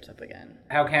school starts up again.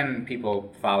 How can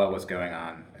people follow what's going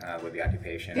on with the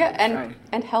occupation? Yeah,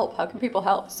 and help. How can people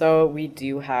help? So we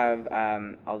do have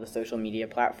all the social media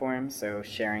platforms, so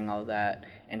sharing all that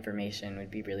information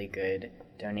would be really good,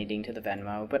 donating to the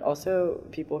Venmo, but also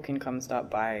people can come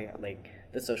stop by, like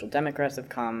the Social Democrats have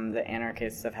come, the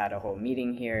anarchists have had a whole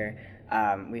meeting here.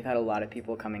 We've had a lot of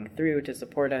people coming through to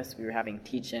support us. We were having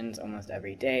teach-ins almost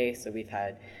every day, so we've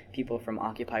had people from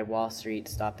Occupy Wall Street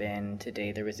stop in.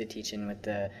 Today there was a teach-in with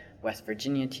the West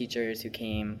Virginia teachers who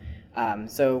came.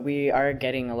 So we are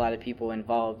getting a lot of people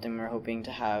involved, and we're hoping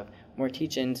to have more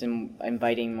teach-ins and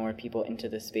inviting more people into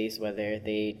the space, whether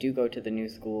they do go to the new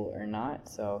school or not.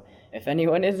 So if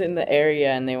anyone is in the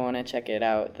area and they want to check it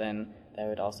out, then that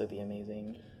would also be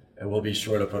amazing. And we'll be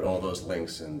sure to put all those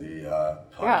links in the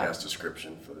podcast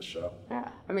description for the show. Yeah,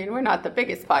 I mean, we're not the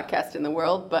biggest podcast in the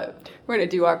world, but we're going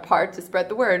to do our part to spread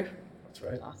the word. That's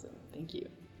right. Awesome. Thank you.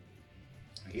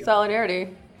 Thank you.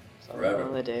 Solidarity. Forever.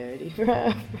 Solidarity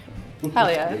forever.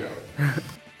 Hell yeah. You know it.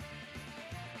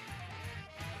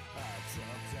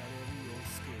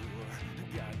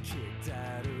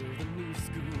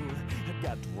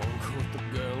 Got drunk with the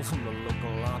girls from the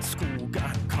local art school.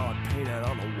 Got caught painted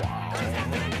on the wall.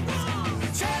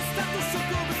 Chest at the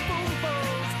circle with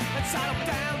spoonfuls and shot up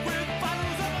down with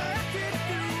bottles of racket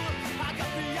fuel. I got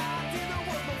the idea there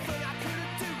was no thing I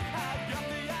couldn't do. I got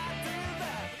the idea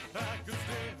that I could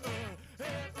stay.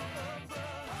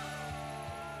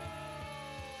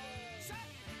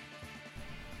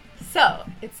 So,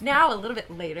 it's now a little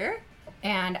bit later,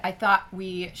 And I thought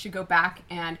we should go back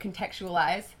and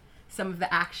contextualize some of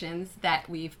the actions that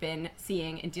we've been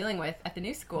seeing and dealing with at the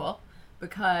new school,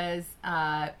 because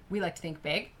we like to think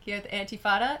big here at the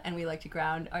Antifada, and we like to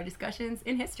ground our discussions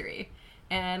in history.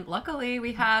 And luckily,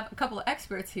 we have a couple of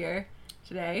experts here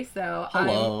today. So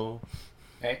Hello.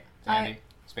 Hey, it's Andy.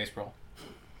 Space Pro.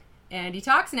 Andy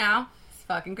talks now. It's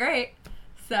fucking great.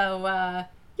 So,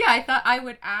 yeah, I thought I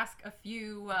would ask a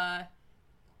few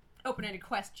open-ended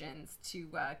questions to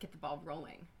get the ball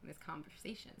rolling in this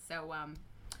conversation. So,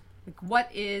 like, what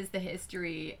is the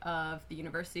history of the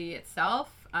university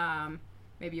itself?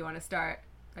 Maybe you want to start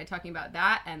by talking about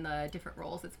that and the different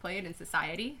roles it's played in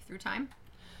society through time.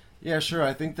 Yeah, sure.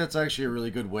 I think that's actually a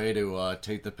really good way to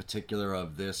take the particular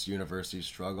of this university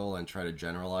struggle and try to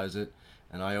generalize it.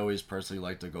 And I always personally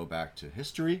like to go back to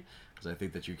history, because I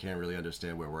think that you can't really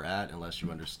understand where we're at unless you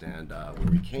understand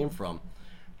where we came from.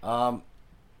 An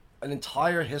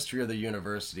entire history of the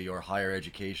university or higher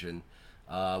education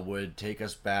would take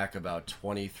us back about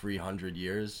 2,300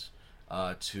 years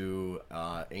to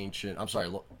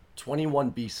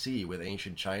 21 BC with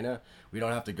ancient China. We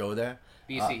don't have to go there.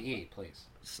 BCE, please.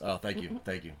 Oh, thank you.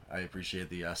 I appreciate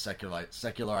the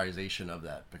secularization of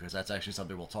that, because that's actually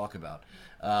something we'll talk about.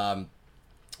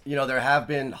 There have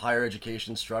been higher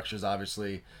education structures,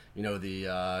 obviously,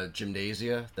 the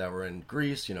gymnasia that were in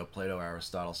Greece, Plato,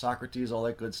 Aristotle, Socrates, all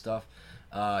that good stuff.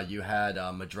 You had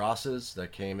madrasas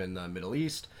that came in the Middle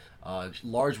East,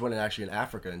 large one actually in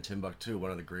Africa, in Timbuktu,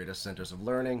 one of the greatest centers of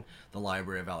learning, the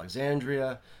Library of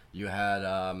Alexandria. You had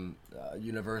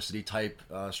university-type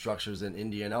structures in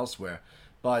India and elsewhere.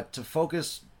 But to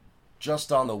focus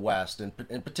just on the West, and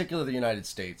in particular the United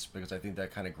States, because I think that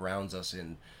kind of grounds us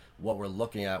in what we're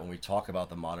looking at when we talk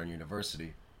about the modern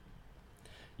university.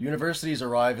 Universities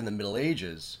arrive in the Middle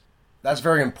Ages. That's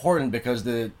very important because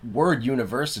the word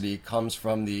university comes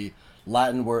from the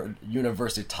Latin word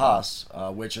universitas,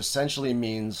 which essentially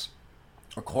means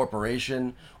a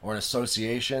corporation or an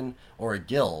association or a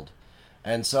guild.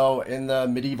 And so in the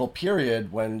medieval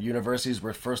period, when universities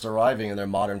were first arriving in their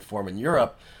modern form in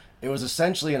Europe, it was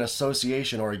essentially an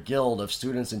association or a guild of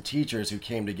students and teachers who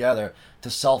came together to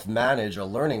self-manage a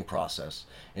learning process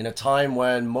in a time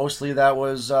when mostly that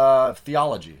was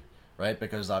theology, right?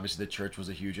 Because obviously the church was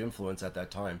a huge influence at that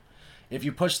time. If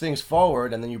you push things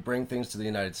forward and then you bring things to the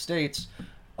United States,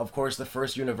 of course, the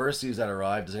first universities that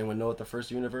arrived, does anyone know what the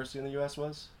first university in the U.S.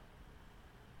 was?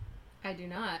 I do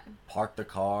not. Park the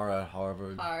car at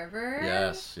Harvard. Harvard?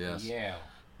 Yes. Yale.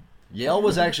 Yale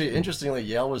was actually, interestingly,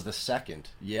 Yale was the second.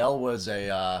 Yale was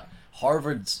a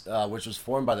Harvard, which was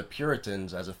formed by the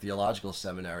Puritans as a theological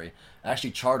seminary, actually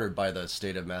chartered by the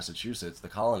state of Massachusetts, the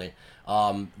colony.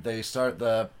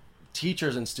 The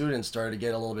teachers and students started to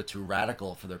get a little bit too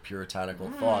radical for their puritanical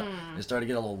thought. They started to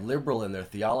get a little liberal in their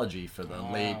theology for the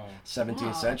late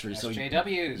 17th century. So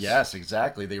SJWs. Yes,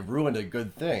 exactly. They ruined a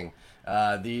good thing.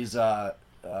 These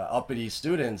uppity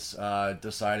students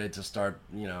decided to start,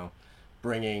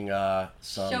 bringing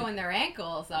showing their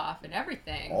ankles off and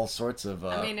everything. All sorts of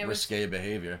risque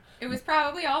behavior. It was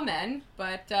probably all men,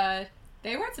 but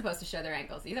they weren't supposed to show their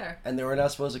ankles either. And they were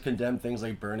not supposed to condemn things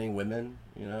like burning women,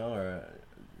 or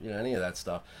any of that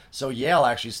stuff. So Yale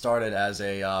actually started as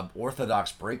a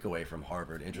orthodox breakaway from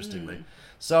Harvard, interestingly.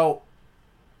 So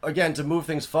again, to move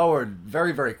things forward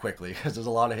very, very quickly, because there's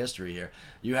a lot of history here,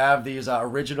 you have these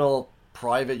original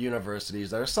private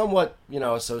universities that are somewhat,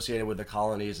 associated with the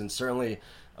colonies and certainly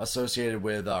associated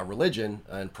with religion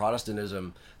and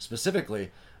Protestantism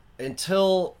specifically,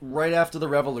 until right after the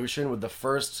Revolution, with the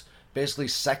first basically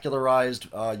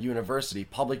secularized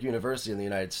public university in the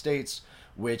United States,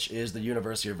 which is the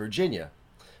University of Virginia.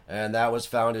 And that was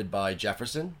founded by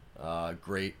Jefferson,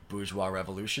 great bourgeois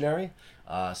revolutionary.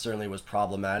 Certainly was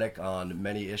problematic on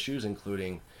many issues,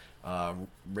 including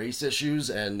race issues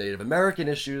and Native American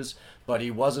issues, but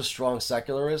he was a strong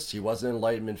secularist, he was an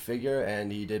Enlightenment figure,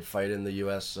 and he did fight in the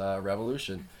U.S.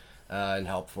 Revolution and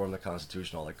helped form the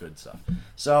Constitution, all that good stuff.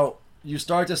 So you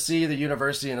start to see the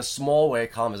university in a small way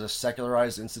come as a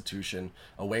secularized institution,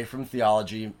 away from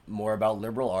theology, more about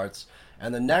liberal arts.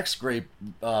 And the next great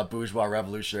bourgeois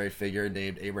revolutionary figure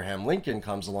named Abraham Lincoln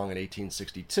comes along in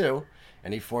 1862,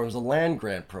 and he forms a land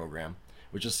grant program,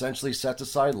 which essentially sets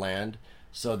aside land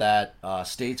so that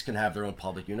states can have their own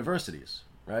public universities,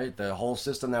 right? The whole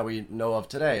system that we know of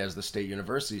today as the state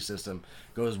university system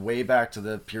goes way back to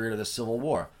the period of the Civil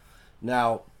War.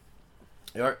 Now,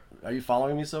 are you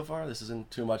following me so far? This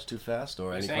isn't too much too fast,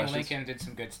 or any questions? Lincoln did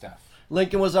some good stuff.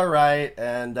 Lincoln was all right,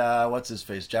 and what's his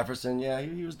face? Jefferson, yeah,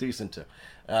 he was decent too.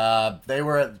 They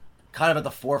were kind of at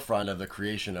the forefront of the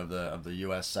creation of the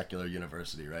U.S. secular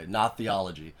university, right? Not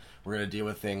theology. We're going to deal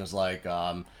with things like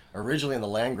originally in the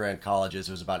land-grant colleges,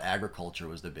 it was about agriculture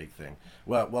was the big thing.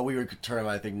 What we would term,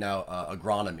 I think now,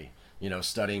 agronomy.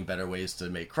 Studying better ways to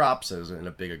make crops as in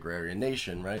a big agrarian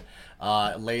nation, right?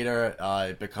 Later,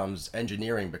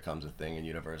 engineering becomes a thing in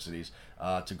universities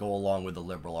to go along with the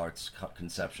liberal arts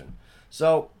conception.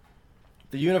 So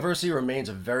the university remains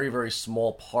a very, very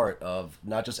small part of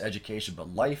not just education,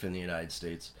 but life in the United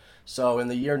States. So in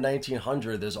the year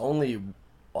 1900, there's only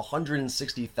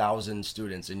 160,000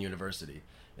 students in university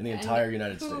in the entire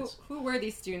United States. Who were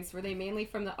these students? Were they mainly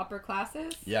from the upper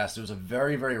classes? Yes, it was a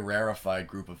very, very rarefied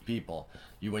group of people.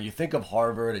 When you think of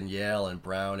Harvard and Yale and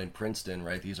Brown and Princeton,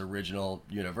 right, these original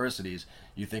universities,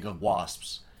 you think of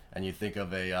WASPs, and you think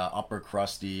of a upper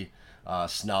crusty,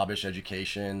 snobbish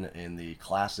education in the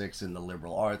classics and the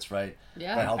liberal arts, right?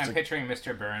 Yeah. I'm picturing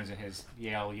Mr. Burns in his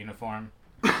Yale uniform.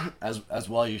 As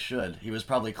well you should. He was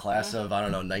probably class of,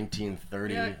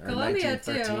 1930 or Columbia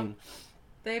 1913. too.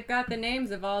 They've got the names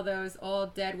of all those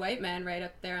old dead white men right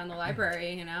up there on the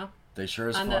library, They sure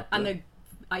as on fuck the did.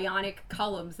 ionic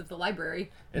columns of the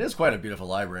library. It is quite a beautiful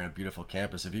library and a beautiful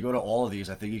campus. If you go to all of these,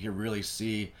 I think you can really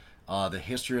see the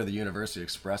history of the university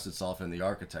express itself in the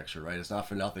architecture, right? It's not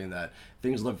for nothing that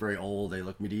things look very old, they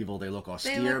look medieval, they look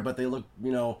austere, but they look,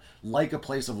 like a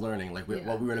place of learning, like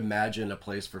what we would imagine a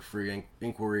place for free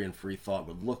inquiry and free thought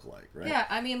would look like, right? Yeah,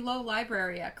 Low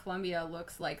Library at Columbia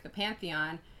looks like the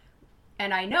Pantheon.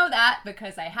 And I know that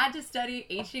because I had to study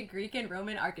ancient Greek and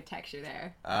Roman architecture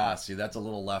there. See, that's a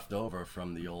little left over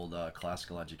from the old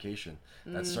classical education.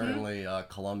 That's certainly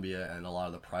Columbia and a lot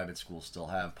of the private schools still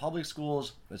have. Public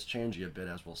schools, it's changing a bit,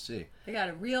 as we'll see. They got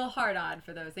a real hard-on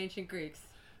for those ancient Greeks.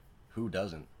 Who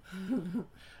doesn't?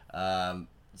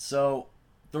 So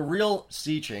the real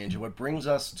sea change, and what brings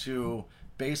us to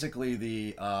basically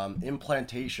the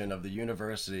implantation of the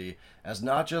university as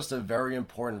not just a very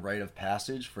important rite of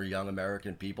passage for young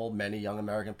American people, many young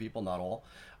American people, not all,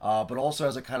 but also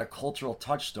as a kind of cultural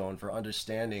touchstone for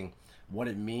understanding what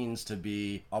it means to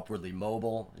be upwardly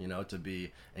mobile, to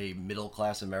be a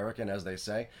middle-class American, as they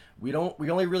say. We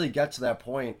only really get to that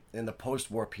point in the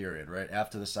post-war period, right,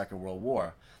 after the Second World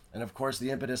War. And of course,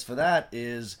 the impetus for that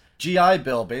is GI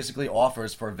Bill basically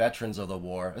offers for veterans of the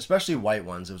war, especially white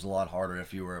ones. It was a lot harder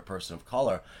if you were a person of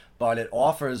color, but it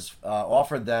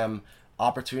offered them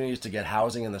opportunities to get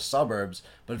housing in the suburbs.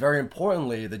 But very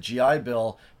importantly, the GI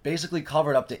Bill basically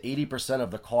covered up to 80%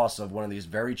 of the costs of one of these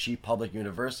very cheap public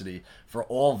university for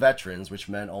all veterans, which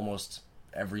meant almost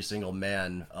every single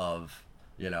man of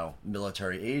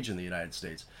military age in the United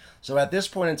States. So at this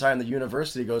point in time, the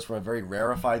university goes from a very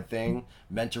rarefied thing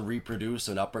meant to reproduce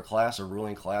an upper class or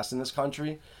ruling class in this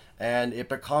country, and it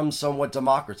becomes somewhat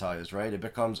democratized, right? It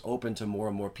becomes open to more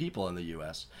and more people in the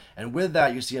U.S. And with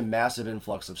that, you see a massive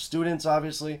influx of students,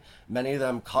 obviously, many of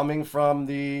them coming from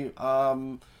the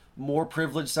more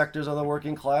privileged sectors of the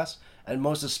working class, and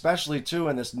most especially, too,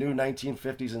 in this new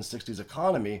 1950s and 60s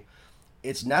economy,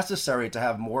 it's necessary to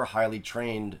have more highly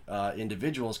trained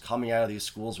individuals coming out of these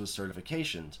schools with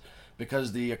certifications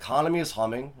because the economy is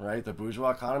humming, right? The bourgeois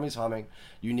economy is humming.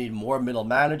 You need more middle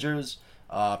managers,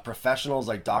 professionals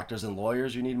like doctors and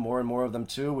lawyers. You need more and more of them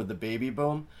too with the baby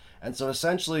boom. And so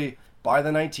essentially, by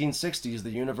the 1960s, the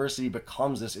university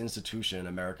becomes this institution in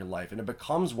American life, and it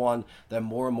becomes one that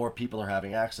more and more people are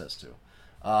having access to.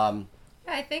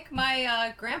 I think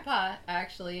my grandpa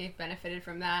actually benefited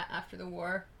from that after the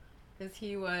war. Because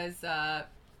he was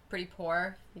pretty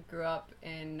poor. He grew up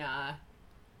in, am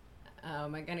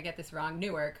I going to get this wrong,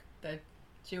 Newark, the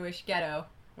Jewish ghetto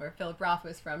where Philip Roth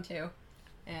was from too,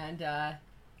 and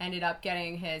ended up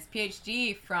getting his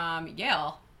PhD from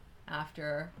Yale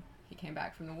after he came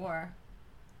back from the war.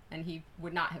 And he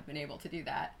would not have been able to do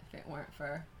that if it weren't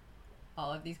for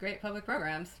all of these great public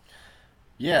programs.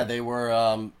 Yeah, they were,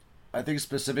 I think,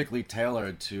 specifically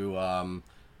tailored to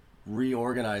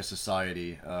reorganize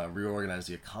society, reorganize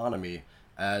the economy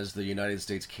as the United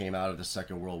States came out of the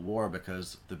Second World War,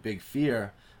 because the big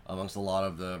fear amongst a lot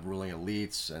of the ruling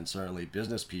elites and certainly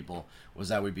business people was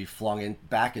that we'd be flung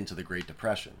back into the Great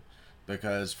Depression.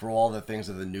 Because for all the things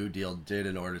that the New Deal did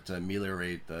in order to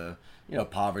ameliorate the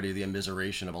poverty, the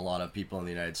immiseration of a lot of people in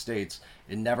the United States,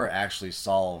 it never actually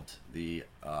solved the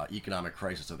economic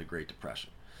crisis of the Great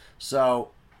Depression. So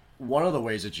one of the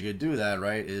ways that you could do that,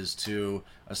 right, is to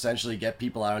essentially get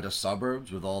people out into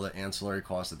suburbs with all the ancillary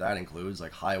costs that includes,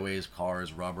 like highways,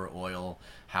 cars, rubber, oil,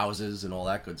 houses, and all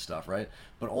that good stuff, right?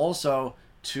 But also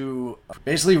to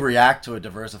basically react to a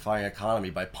diversifying economy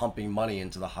by pumping money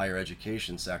into the higher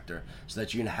education sector so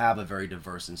that you can have a very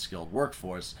diverse and skilled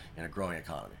workforce in a growing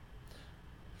economy.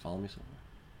 Follow me somewhere?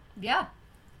 Yeah.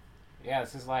 Yeah,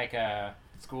 this is like a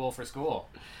school for school.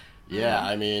 Yeah,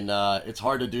 I mean, it's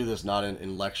hard to do this not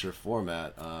in lecture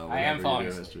format. I am falling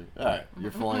asleep. All right,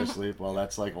 you're falling asleep. Well,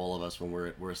 that's like all of us when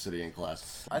we're sitting in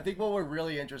class. I think what we're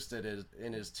really interested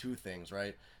in is two things,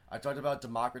 right? I talked about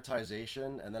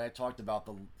democratization, and then I talked about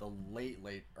the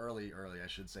early, I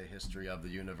should say, history of the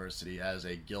university as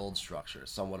a guild structure,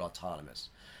 somewhat autonomous.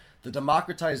 The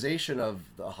democratization of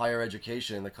the higher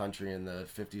education in the country in the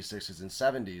 50s, 60s, and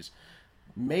 70s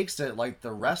makes it, like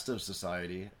the rest of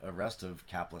society, the rest of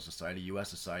capitalist society, U.S.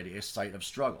 society, a site of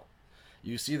struggle.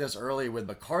 You see this early with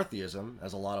McCarthyism,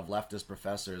 as a lot of leftist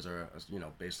professors are,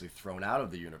 basically thrown out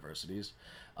of the universities.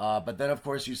 But then, of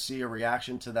course, you see a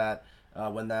reaction to that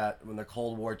when the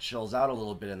Cold War chills out a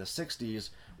little bit in the 60s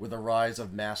with the rise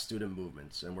of mass student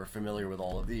movements. And we're familiar with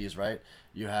all of these, right?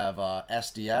 You have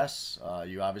SDS.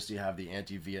 You obviously have the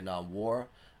anti-Vietnam War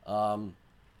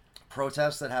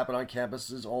protests that happen on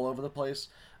campuses all over the place.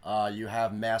 You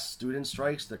have mass student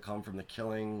strikes that come from the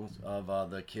killings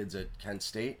of the kids at Kent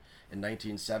State in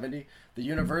 1970. The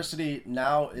university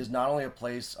now is not only a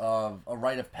place of a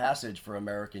rite of passage for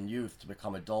American youth to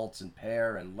become adults and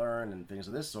pair and learn and things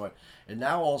of this sort, it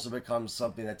now also becomes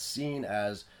something that's seen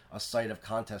as a site of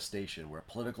contestation where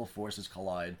political forces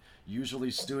collide, usually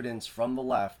students from the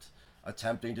left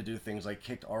attempting to do things like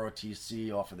kick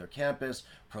ROTC off of their campus,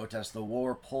 protest the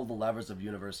war, pull the levers of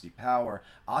university power,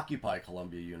 occupy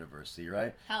Columbia University,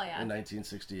 right? Hell yeah. In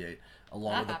 1968,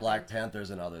 along with the Black Panthers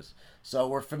and others. So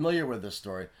we're familiar with this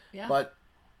story. Yeah. But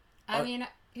I mean,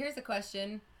 here's a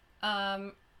question.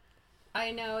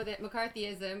 I know that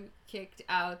McCarthyism kicked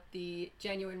out the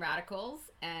genuine radicals,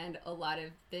 and a lot of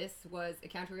this was a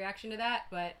counter-reaction to that,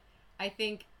 but I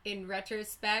think in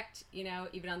retrospect,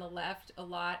 even on the left, a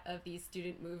lot of these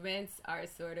student movements are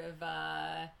sort of,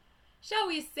 shall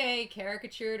we say,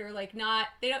 caricatured or like not.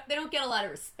 They don't get a lot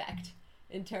of respect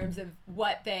in terms of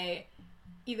what they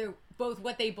both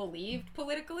what they believed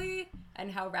politically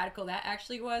and how radical that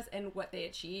actually was, and what they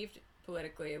achieved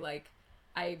politically. Like,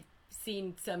 I've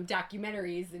seen some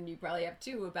documentaries, and you probably have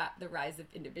too, about the rise of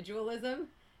individualism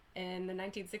in the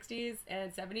 1960s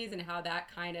and 70s, and how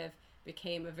that kind of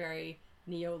became a very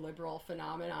neoliberal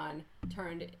phenomenon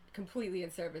turned completely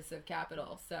in service of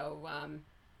capital. So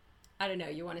I don't know,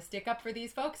 you want to stick up for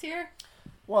these folks here?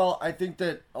 Well, I think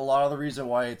that a lot of the reason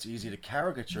why it's easy to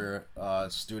caricature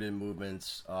student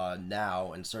movements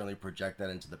now, and certainly project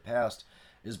that into the past,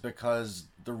 is because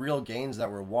the real gains that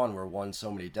were won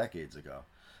so many decades ago.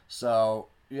 So,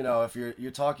 if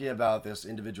you're talking about this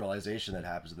individualization that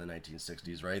happens in the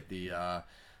 1960s, right? The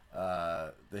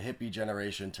hippie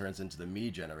generation turns into the me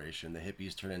generation. The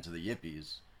hippies turn into the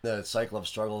yippies. The cycle of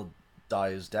struggle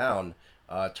dies down,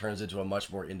 turns into a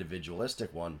much more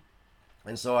individualistic one.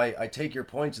 And so I take your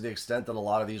point to the extent that a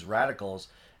lot of these radicals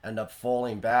end up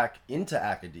falling back into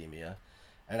academia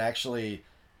and actually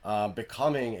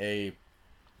becoming a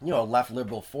left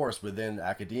liberal force within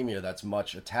academia that's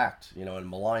much attacked, and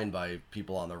maligned by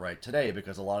people on the right today,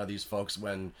 because a lot of these folks,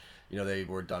 when they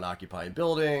were done occupying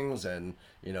buildings and,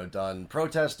 done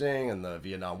protesting, and the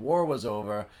Vietnam War was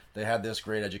over, they had this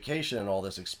great education and all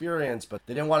this experience, but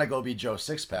they didn't want to go be Joe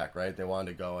Sixpack, right? They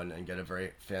wanted to go and get a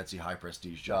very fancy, high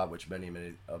prestige job, which many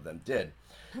of them did.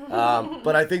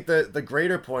 But I think the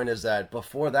greater point is that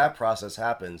before that process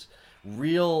happens,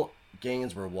 real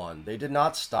gains were won. They did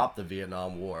not stop the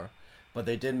Vietnam War, but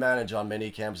they did manage on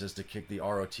many campuses to kick the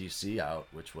ROTC out,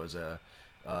 which was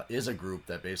is a group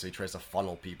that basically tries to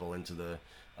funnel people into the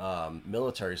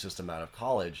military system out of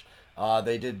college.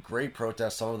 They did great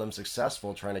protests, some of them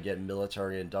successful, trying to get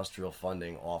military industrial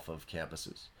funding off of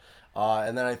campuses.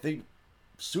 And then I think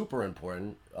super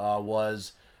important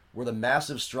were the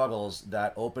massive struggles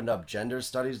that opened up gender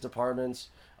studies departments,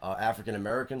 African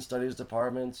American studies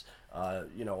departments,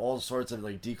 all sorts of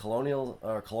like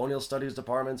colonial studies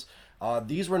departments.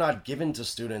 These were not given to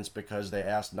students because they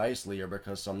asked nicely or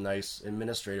because some nice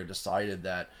administrator decided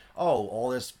that, all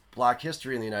this Black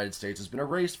history in the United States has been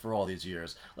erased for all these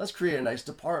years. Let's create a nice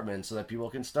department so that people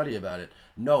can study about it.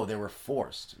 No, they were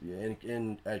forced.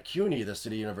 At CUNY, the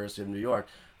City University of New York,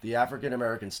 the African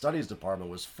American Studies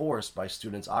Department was forced by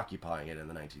students occupying it in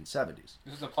the 1970s.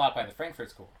 This was a plot by the Frankfurt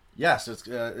School. Yes, it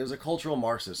was a cultural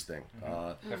Marxist thing.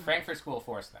 Mm-hmm. The Frankfurt School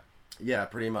forced them. Yeah,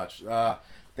 pretty much.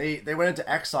 They went into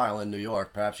exile in New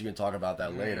York. Perhaps you can talk about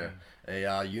that later.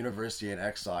 A university in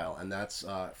exile, and that's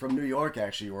from New York,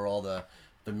 actually, where all the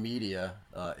the media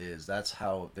is. That's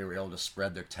how they were able to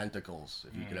spread their tentacles,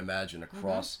 if you can imagine,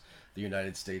 across the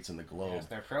United States and the globe. Yes,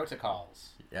 their protocols.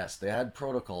 Yes, they had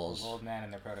protocols. Old men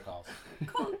and their protocols.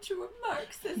 Culture of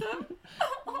Marxism.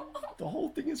 The whole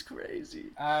thing is crazy.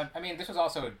 I mean, this was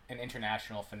also an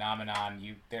international phenomenon.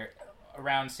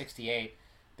 Around 68,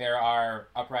 there are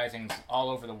uprisings all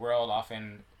over the world,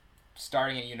 often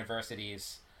starting in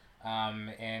universities.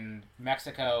 In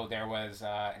Mexico, there was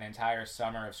an entire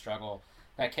summer of struggle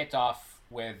that kicked off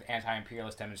with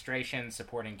anti-imperialist demonstrations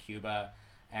supporting Cuba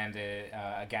and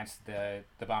against the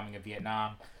bombing of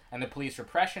Vietnam. And the police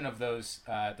repression of those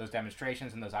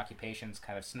demonstrations and those occupations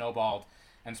kind of snowballed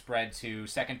and spread to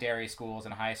secondary schools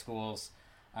and high schools,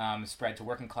 spread to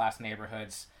working class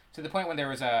neighborhoods, to the point when there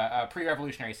was a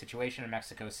pre-revolutionary situation in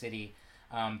Mexico City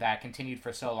that continued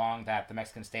for so long that the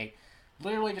Mexican state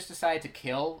literally just decided to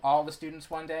kill all the students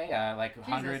one day,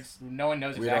 hundreds. No one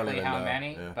knows exactly how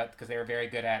many, but because they were very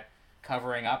good at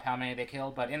covering up how many they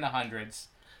killed, but in the hundreds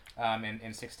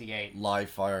in 68. Live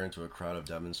fire into a crowd of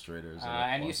demonstrators.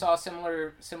 And you saw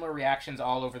similar reactions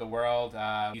all over the world.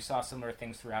 You saw similar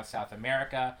things throughout South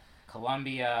America,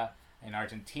 Colombia, in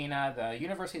Argentina. The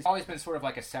university has always been sort of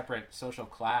like a separate social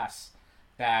class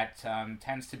that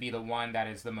tends to be the one that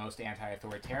is the most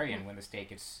anti-authoritarian when the state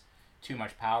gets too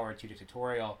much power, too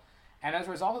dictatorial. And as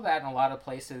a result of that, in a lot of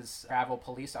places, travel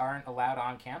police aren't allowed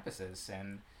on campuses.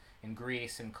 And in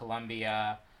Greece and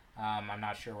Colombia, I'm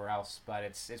not sure where else, but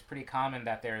it's pretty common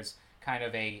that there's kind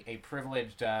of a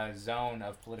privileged zone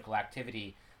of political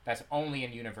activity that's only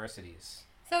in universities.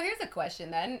 So here's a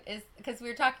question then, is because we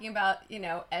were talking about,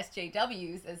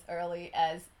 SJWs as early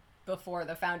as before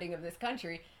the founding of this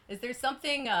country. Is there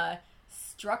something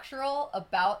structural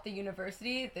about the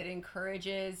university that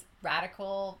encourages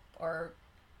radical or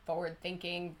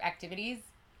forward-thinking activities?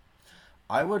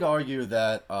 I would argue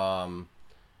that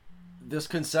this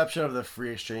conception of the free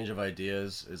exchange of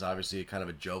ideas is obviously kind of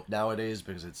a joke nowadays,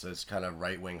 because it's this kind of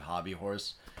right-wing hobby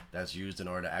horse that's used in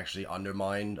order to actually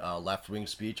undermine left-wing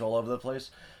speech all over the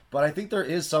place. But I think there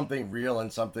is something real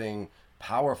and something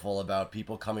powerful about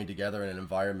people coming together in an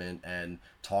environment and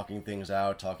talking things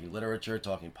out, talking literature,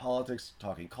 talking politics,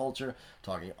 talking culture,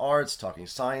 talking arts, talking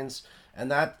science.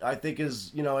 And that, I think,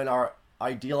 is, in our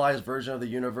idealized version of the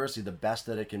university, the best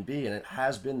that it can be. And it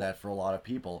has been that for a lot of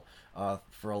people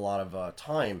for a lot of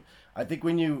time. I think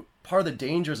part of the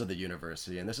dangers of the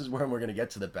university, and this is where we're going to get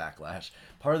to the backlash,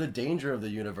 part of the danger of the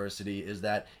university is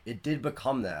that it did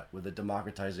become that with the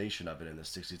democratization of it in the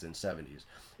 60s and 70s.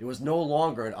 It was no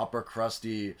longer an upper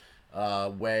crusty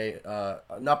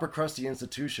an upper crusty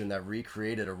institution that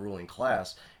recreated a ruling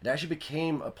class. It actually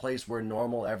became a place where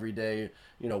normal, everyday,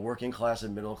 working class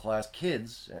and middle class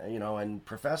kids, and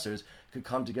professors could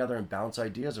come together and bounce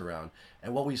ideas around.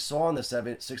 And what we saw in the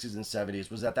 60s and 70s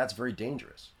was that that's very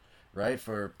dangerous, right,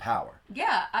 for power.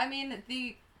 Yeah, I mean,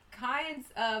 the kinds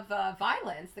of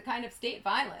violence, the kind of state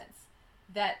violence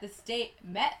that the state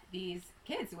met these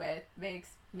kids with makes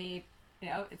me,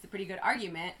 it's a pretty good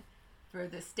argument for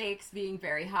the stakes being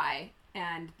very high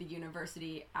and the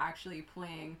university actually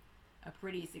playing a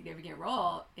pretty significant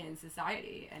role in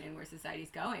society and in where society's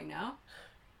going, no?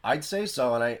 I'd say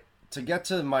so, and to get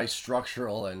to my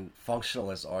structural and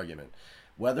functionalist argument,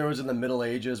 whether it was in the Middle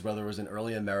Ages, whether it was in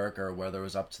early America, or whether it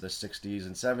was up to the 60s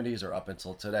and 70s or up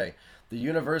until today, the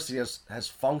university has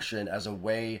functioned as a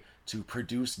way to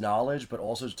produce knowledge, but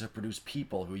also to produce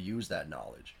people who use that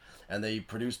knowledge. And they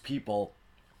produce people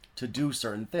to do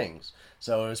certain things.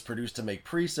 So it was produced to make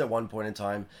priests at one point in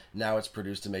time. Now it's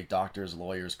produced to make doctors,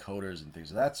 lawyers, coders, and things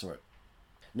of that sort.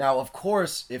 Now, of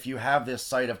course, if you have this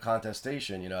site of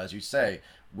contestation, as you say,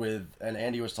 and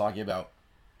Andy was talking about,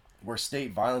 where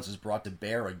state violence is brought to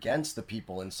bear against the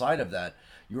people inside of that,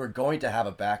 you are going to have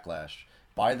a backlash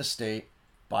by the state,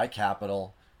 by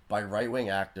capital, by right-wing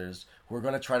actors who are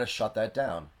going to try to shut that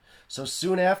down. So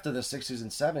soon after the 60s and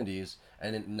 70s,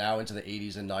 and now into the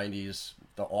 80s and 90s,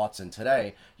 the aughts and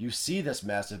today, you see this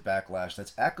massive backlash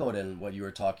that's echoed in what you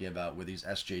were talking about with these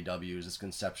SJWs, this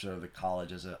conception of the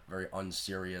college as a very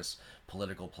unserious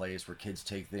political place where kids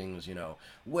take things,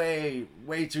 way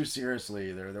too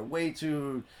seriously. They're way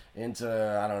too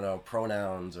into,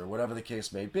 pronouns or whatever the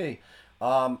case may be.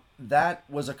 That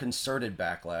was a concerted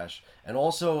backlash, and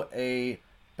also a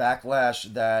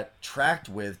backlash that tracked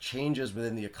with changes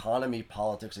within the economy,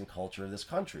 politics, and culture of this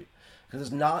country.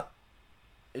 Because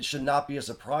it should not be a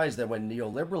surprise that when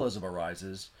neoliberalism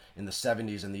arises in the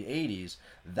 70s and the 80s,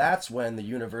 that's when the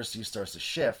university starts to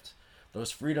shift.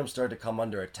 Those freedoms start to come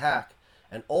under attack.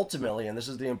 And ultimately, and this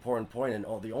is the important point, and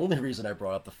the only reason I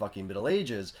brought up the fucking Middle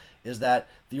Ages, is that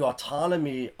the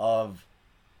autonomy of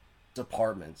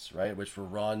departments, right, which were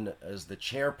run as the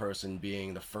chairperson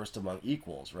being the first among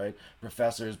equals, right?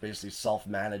 Professors basically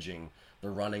self-managing the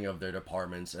running of their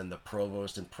departments, and the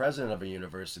provost and president of a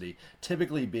university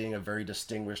typically being a very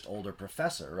distinguished older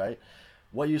professor, right?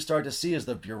 What you start to see is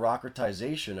the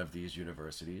bureaucratization of these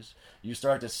universities. You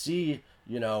start to see,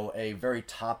 a very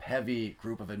top-heavy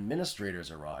group of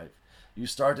administrators arrive. You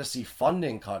start to see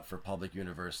funding cut for public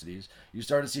universities. You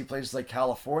start to see places like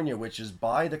California, which is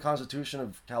by the Constitution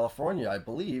of California, I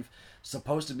believe,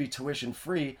 supposed to be tuition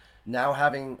free, now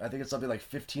having, I think it's something like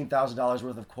 $15,000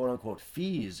 worth of quote-unquote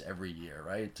fees every year,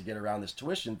 right, to get around this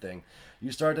tuition thing.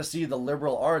 You start to see the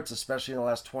liberal arts, especially in the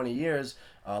last 20 years,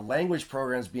 language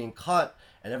programs being cut,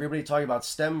 and everybody talking about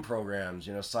STEM programs,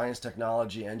 science,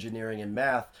 technology, engineering, and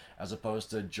math, as opposed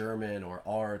to German or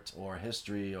art or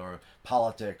history or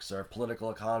politics or political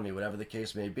economy, whatever the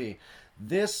case may be.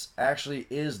 This actually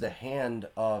is the hand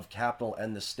of capital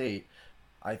and the state,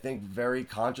 I think very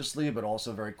consciously but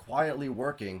also very quietly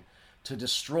working to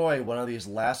destroy one of these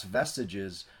last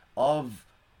vestiges of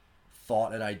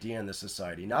thought and idea in the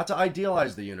society. Not to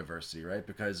idealize the university, right?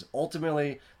 Because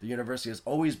ultimately the university has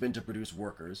always been to produce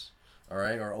workers, all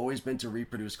right, or always been to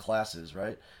reproduce classes,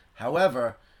 right?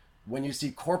 However, when you see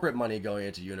corporate money going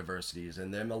into universities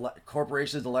and then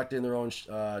corporations electing their own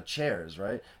chairs,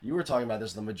 right? You were talking about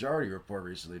this in the Majority Report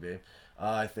recently, babe,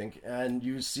 I think. And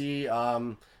you see,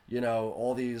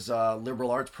 all these liberal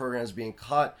arts programs being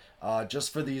cut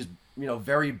just for these,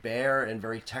 very bare and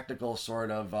very technical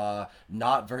sort of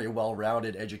not very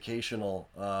well-rounded educational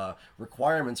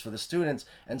requirements for the students.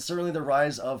 And certainly the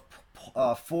rise of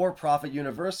for-profit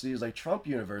universities like Trump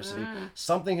University,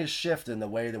 something has shifted in the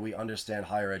way that we understand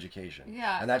higher education.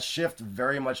 Yeah. And that shift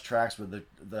very much tracks with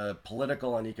the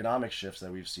political and economic shifts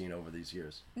that we've seen over these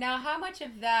years. Now, how much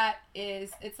of that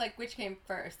is, it's like which came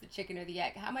first, the chicken or the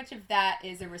egg? How much of that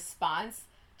is a response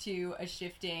to a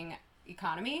shifting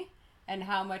economy? And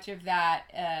how much of that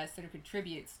sort of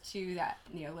contributes to that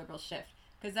neoliberal shift?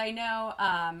 Because I know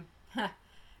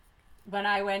when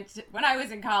I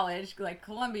was in college, like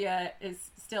Columbia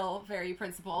is still very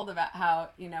principled about how,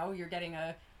 you're getting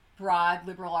a broad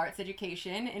liberal arts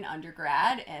education in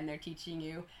undergrad, and they're teaching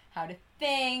you how to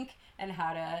think and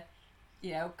how to,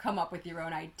 come up with your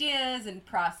own ideas and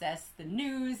process the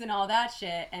news and all that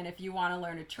shit. And if you want to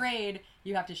learn a trade,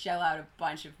 you have to shell out a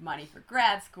bunch of money for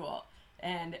grad school.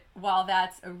 And while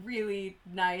that's a really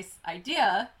nice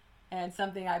idea and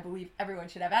something I believe everyone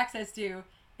should have access to,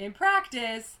 in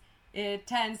practice, it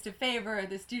tends to favor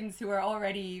the students who are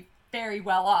already very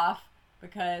well off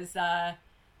because,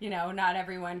 not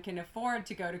everyone can afford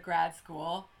to go to grad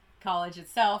school. College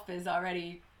itself is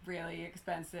already really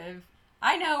expensive.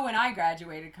 I know when I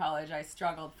graduated college, I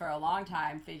struggled for a long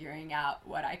time figuring out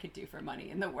what I could do for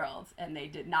money in the world, and they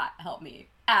did not help me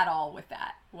at all with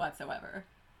that whatsoever.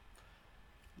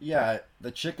 Yeah,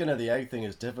 the chicken or the egg thing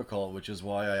is difficult, which is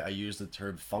why I use the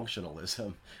term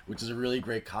functionalism, which is a really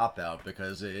great cop-out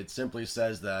because it simply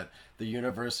says that the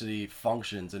university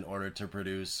functions in order to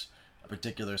produce a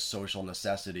particular social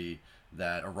necessity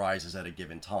that arises at a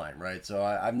given time, right? So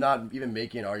I'm not even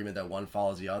making an argument that one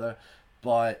follows the other,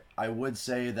 but I would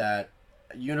say that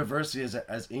universities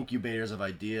as incubators of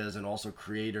ideas and also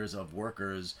creators of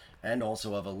workers and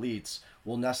also of elites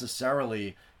will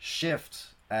necessarily shift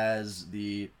as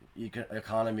the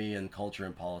economy and culture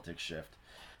and politics shift.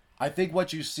 I think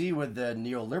what you see with the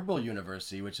neoliberal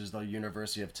university, which is the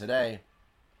university of today,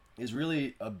 is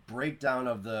really a breakdown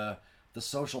of the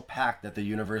social pact that the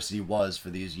university was for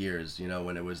these years,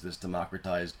 when it was this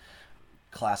democratized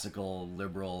classical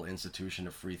liberal institution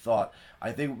of free thought.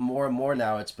 I think more and more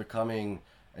now it's becoming,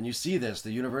 and you see this,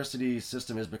 the university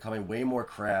system is becoming way more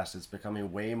crass. It's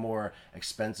becoming way more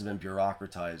expensive and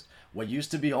bureaucratized. What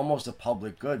used to be almost a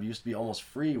public good used to be almost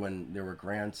free when there were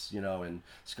grants, and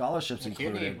scholarships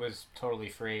included. CUNY was totally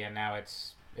free, and now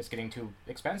it's getting too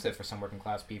expensive for some working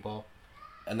class people.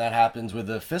 And that happens with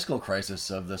the fiscal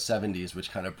crisis of the 70s, which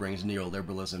kind of brings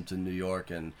neoliberalism to New York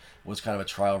and was kind of a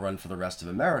trial run for the rest of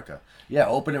America. Yeah,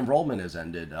 open enrollment has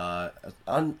ended.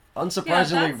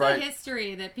 Unsurprisingly, that's a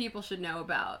history that people should know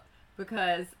about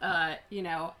because,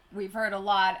 we've heard a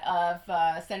lot of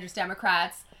centrist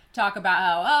Democrats talk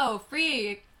about how,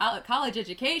 free college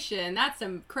education, that's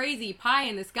some crazy pie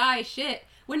in the sky shit,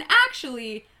 when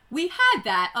actually we had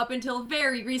that up until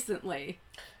very recently.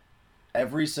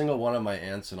 Every single one of my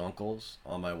aunts and uncles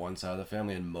on my one side of the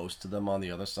family, and most of them on the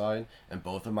other side, and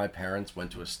both of my parents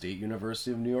went to a state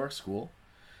University of New York school,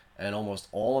 and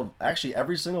actually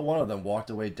every single one of them walked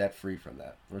away debt-free from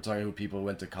that. We're talking about people who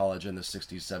went to college in the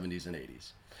 60s, 70s, and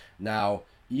 80s. Now,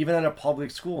 even at a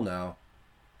public school now,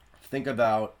 think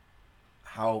about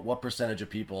what percentage of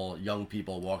people, young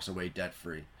people, walks away debt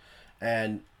free.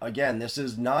 And again, this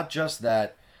is not just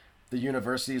that the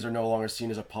universities are no longer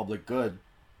seen as a public good,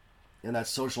 and that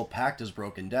social pact is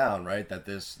broken down, right? That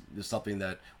this is something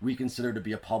that we consider to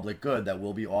be a public good that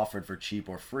will be offered for cheap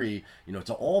or free,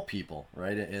 to all people,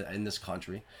 right, in this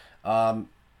country.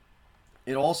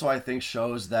 It also, I think,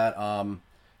 shows that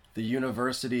the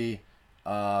university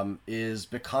is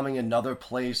becoming another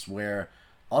place where,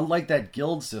 unlike that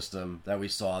guild system that we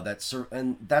saw, that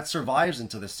survives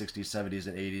into the 60s, 70s,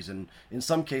 and 80s, and in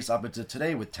some cases up into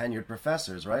today with tenured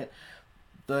professors, right?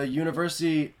 The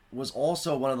university was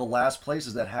also one of the last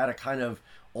places that had a kind of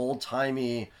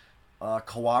old-timey,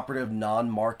 cooperative,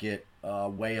 non-market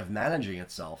way of managing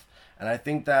itself. And I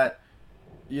think that,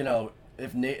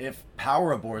 if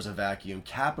power abhors a vacuum,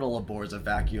 capital abhors a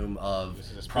vacuum of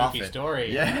This is a spooky profit.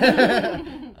 story. Yeah.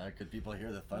 Could people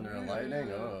hear the thunder and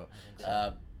lightning? Oh.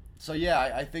 So yeah,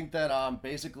 I think that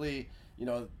basically,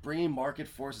 bringing market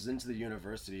forces into the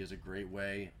university is a great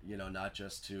way, not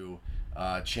just to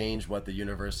change what the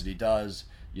university does,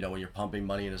 when you're pumping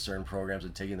money into certain programs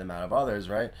and taking them out of others,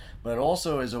 right? But it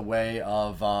also is a way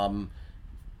of, the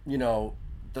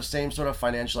same sort of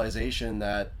financialization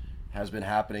that has been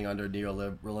happening under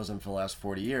neoliberalism for the last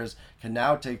 40 years can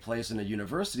now take place in a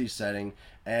university setting.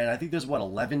 And I think there's,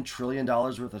 $11 trillion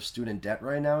worth of student debt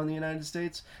right now in the United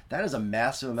States. That is a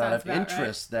massive amount of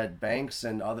interest that banks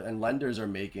and lenders are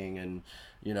making. And,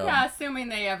 Yeah, assuming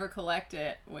they ever collect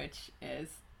it, which is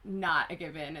not a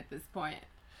given at this point.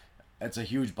 It's a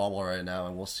huge bubble right now,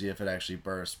 and we'll see if it actually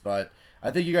bursts. But I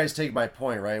think you guys take my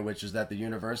point, right, which is that the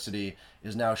university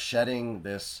is now shedding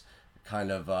this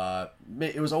kind of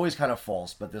it was always kind of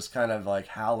false, but this kind of like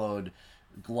hallowed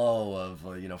glow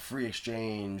of free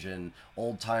exchange and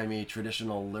old-timey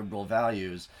traditional liberal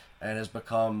values, and has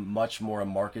become much more a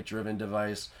market-driven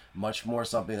device, much more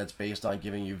something that's based on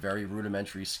giving you very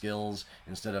rudimentary skills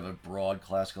instead of a broad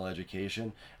classical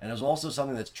education. And it's also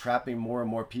something that's trapping more and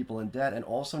more people in debt, and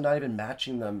also not even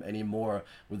matching them anymore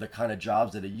with the kind of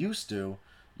jobs that it used to,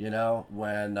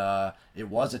 when it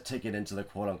was a ticket into the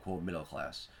quote-unquote middle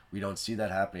class. We don't see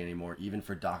that happening anymore, even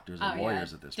for doctors and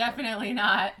lawyers at this point. Definitely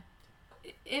not.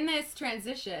 In this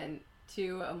transition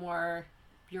to a more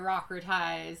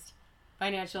bureaucratized,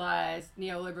 financialized,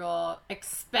 neoliberal,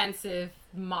 expensive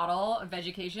model of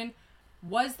education,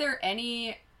 was there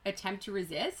any attempt to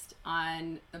resist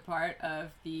on the part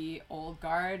of the old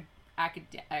guard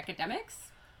academics?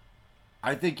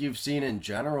 I think you've seen in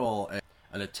general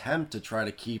an attempt to try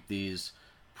to keep these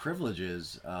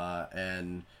privileges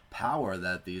and power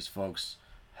that these folks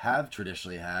have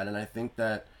traditionally had, and I think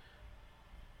that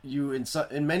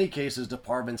in many cases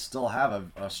departments still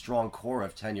have a strong core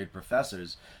of tenured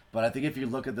professors. But I think if you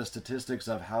look at the statistics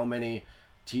of how many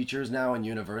teachers now in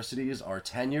universities are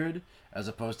tenured as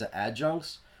opposed to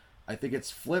adjuncts, I think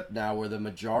it's flipped now, where the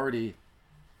majority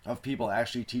of people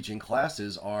actually teaching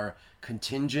classes are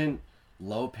contingent,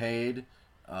 low paid,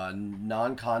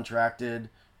 non-contracted,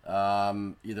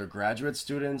 either graduate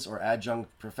students or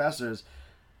adjunct professors.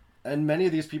 And many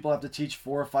of these people have to teach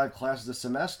 4 or 5 classes a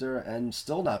semester and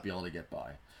still not be able to get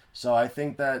by. So I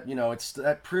think that, it's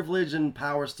that privilege and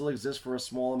power still exists for a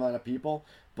small amount of people,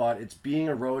 but it's being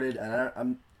eroded.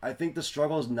 And I think the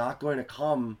struggle is not going to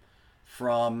come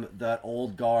from that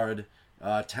old guard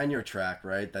tenure track,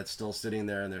 right? That's still sitting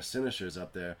there and their sinisters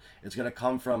up there. It's going to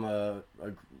come from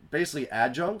basically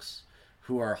adjuncts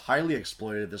who are highly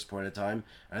exploited at this point in time.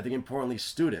 And I think importantly,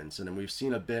 students. And then we've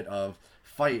seen a bit of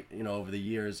fight, over the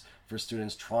years for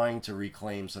students trying to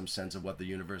reclaim some sense of what the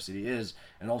university is,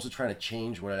 and also trying to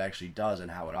change what it actually does and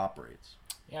how it operates.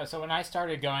 Yeah, so when I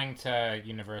started going to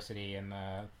university in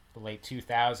the late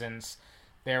 2000s,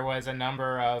 there was a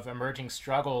number of emerging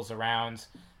struggles around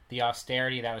the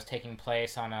austerity that was taking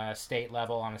place on a state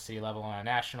level, on a city level, on a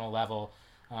national level,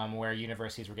 where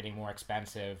universities were getting more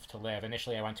expensive to live.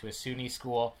 Initially, I went to a SUNY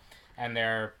school, and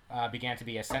there began to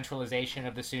be a centralization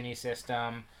of the SUNY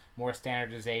system, more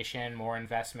standardization, more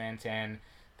investment in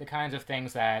the kinds of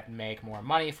things that make more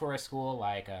money for a school,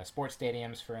 like sports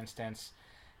stadiums, for instance,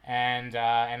 and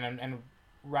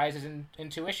rises in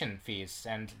tuition fees.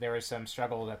 And there was some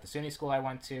struggle at the SUNY school I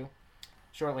went to.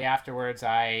 Shortly afterwards,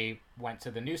 I went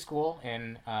to the new school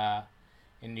in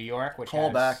New York, which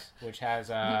has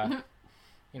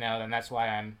and that's why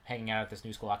I'm hanging out at this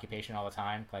new school occupation all the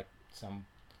time, like some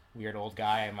weird old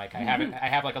guy. I'm like, I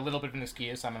have like a little bit of an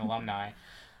excuse. I'm an alumni.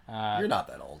 You're not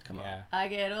that old, come on. I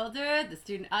get older, the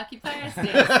student occupiers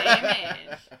stay the same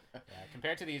age. Yeah,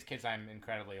 compared to these kids, I'm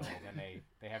incredibly old, and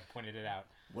they have pointed it out.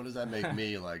 What does that make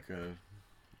me? Like,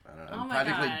 I don't know, I'm my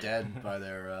practically God. dead by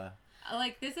their...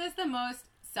 Like, this is the most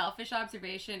selfish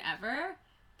observation ever,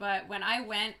 but when I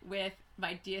went with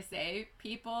my DSA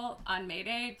people on May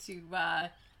Day to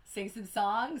sing some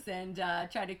songs and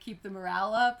try to keep the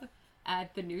morale up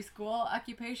at the new school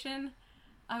occupation,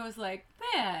 I was like,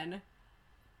 man,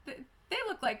 they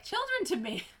look like children to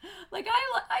me. Like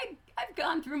I've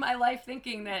gone through my life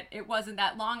thinking that it wasn't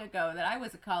that long ago that I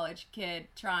was a college kid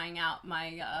trying out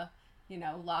my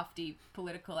lofty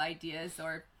political ideas,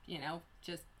 or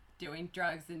just doing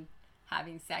drugs and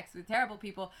having sex with terrible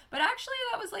people. But actually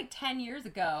that was like 10 years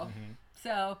ago. Mm-hmm.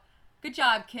 So good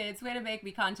job, kids. Way to make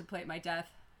me contemplate my death.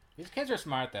 These kids are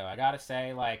smart, though. I gotta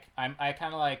say, like, I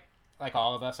kind of like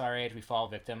all of us our age, we fall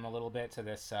victim a little bit to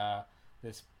this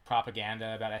this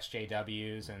propaganda about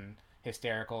SJWs and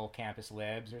hysterical campus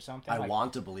libs or something. I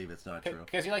want to believe it's not true.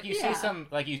 Because you see some,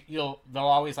 like, they'll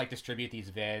always like distribute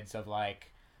these vids of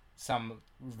like some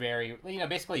very,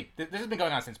 basically this has been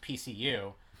going on since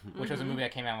PCU, which was a movie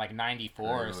that came out in like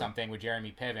 '94 or something with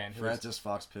Jeremy Piven, Francis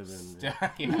Fox Piven.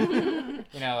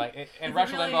 And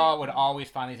Rush Limbaugh would always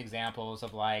find these examples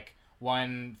of like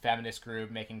one feminist group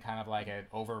making kind of like an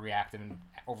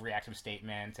overreactive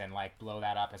statement and like blow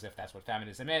that up as if that's what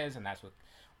feminism is and that's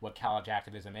what college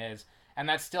activism is. And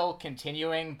that's still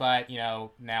continuing, but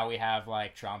now we have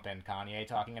like Trump and Kanye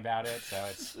talking about it, so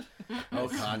it's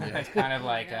Kanye. It's kind of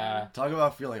like talk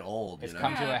about feeling old. It's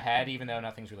come to a head, even though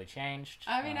nothing's really changed.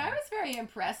 I mean, I was very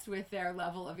impressed with their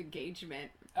level of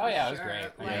engagement. Oh yeah, it was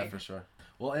great. Yeah, for sure.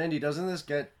 Well, Andy, doesn't this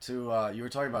get to you were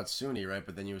talking about SUNY, right?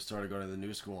 But then you started going to the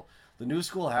new school. The new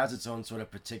school has its own sort of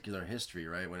particular history,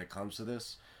 right? When it comes to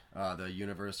this, the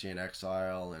university in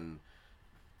exile and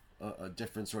a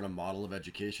different sort of model of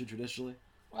education traditionally.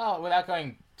 Well, without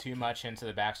going too much into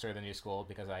the backstory of the new school,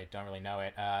 because I don't really know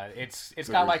it, it's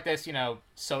got like this,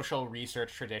 social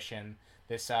research tradition,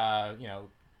 this, more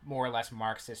or less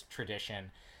Marxist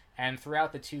tradition. And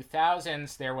throughout the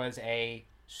 2000s, there was a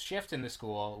shift in the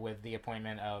school with the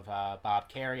appointment of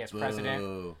Bob Kerrey as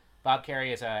president. Bob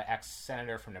Kerrey is an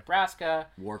ex-senator from Nebraska.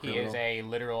 War criminal. He is a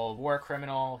literal war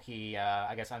criminal. He,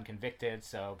 I guess, unconvicted.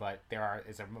 But there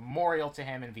is a memorial to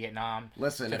him in Vietnam.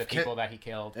 Listen, to the people that he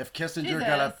killed. If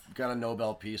Kissinger got a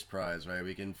Nobel Peace Prize, right,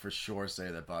 we can for sure say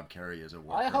that Bob Kerrey is a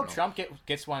war criminal. I hope Trump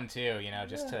gets one too.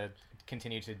 Just to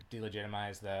continue to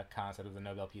delegitimize the concept of the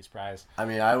Nobel Peace Prize. I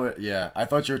mean, I would. Yeah, I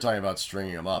thought you were talking about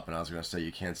stringing him up, and I was going to say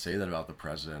you can't say that about the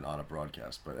president on a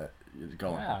broadcast. But go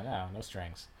on. No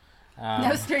strings.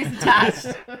 No strings attached.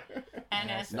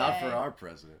 NSA. Not for our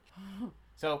president.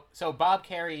 So Bob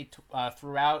Kerrey,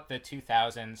 throughout the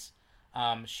 2000s,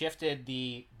 shifted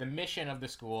the mission of the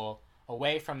school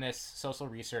away from this social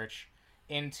research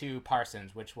into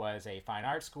Parsons, which was a fine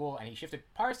arts school, and he shifted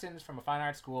Parsons from a fine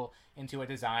arts school into a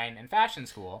design and fashion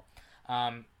school.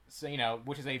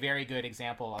 Which is a very good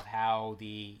example of how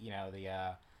the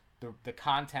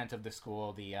content of the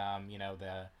school,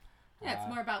 it's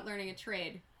more about learning a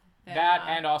trade.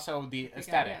 And also the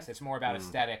aesthetics. It's more about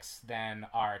aesthetics than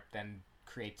art, than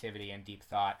creativity and deep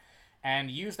thought. And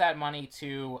use that money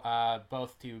to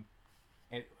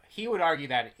he would argue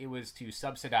that it was to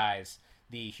subsidize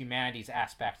the humanities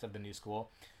aspects of the new school,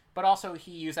 but also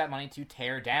he used that money to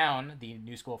tear down the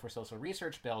New School for Social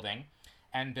Research building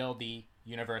and build the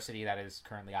university that is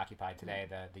currently occupied today,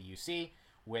 the UC,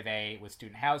 with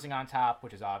student housing on top,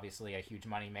 which is obviously a huge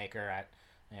money maker at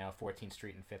 14th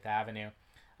Street and 5th Avenue.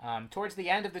 Towards the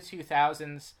end of the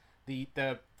 2000s,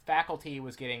 the faculty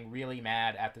was getting really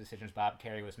mad at the decisions Bob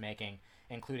Kerrey was making,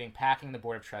 including packing the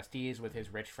board of trustees with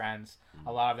his rich friends.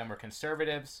 A lot of them were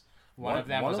conservatives. One of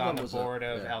them was on the board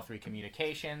of L3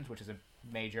 Communications, which is a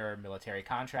major military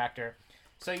contractor.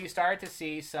 So you started to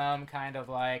see some kind of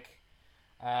like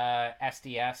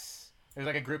SDS. There was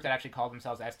like a group that actually called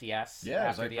themselves SDS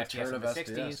after the SDS in the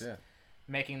 60s,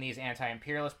 making these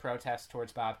anti-imperialist protests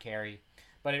towards Bob Kerrey.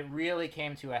 But it really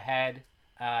came to a head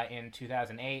in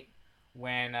 2008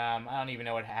 when, I don't even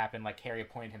know what happened, like Kerrey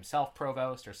appointed himself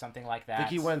provost or something like that. I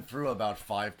think he went through about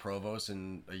 5 provosts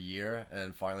in a year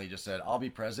and finally just said, I'll be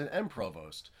president and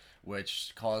provost,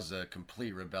 which caused a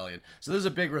complete rebellion. So this is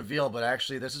a big reveal, but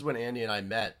actually this is when Andy and I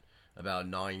met about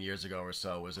 9 years ago or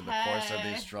so, was in the course of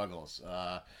these struggles.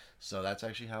 So that's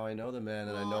actually how I know the man,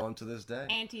 and I know him to this day.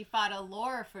 Antifada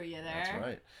lore for you there. That's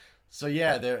right. So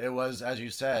yeah, it was, as you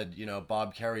said,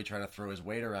 Bob Kerrey trying to throw his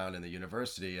weight around in the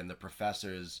university, and the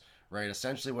professors, right?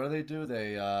 Essentially, what do?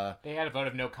 They had a vote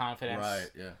of no confidence, right?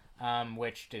 Yeah.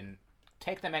 Which didn't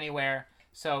take them anywhere.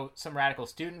 So some radical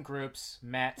student groups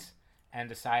met and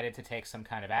decided to take some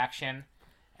kind of action,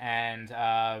 and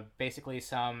basically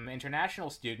some international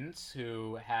students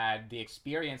who had the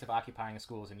experience of occupying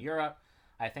schools in Europe.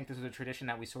 I think this was a tradition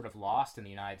that we sort of lost in the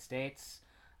United States.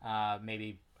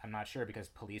 Maybe I'm not sure, because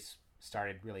police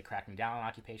started really cracking down on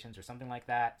occupations or something like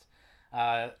that.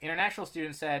 International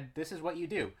students said, this is what you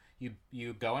do.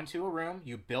 You go into a room,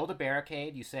 you build a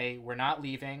barricade, you say, we're not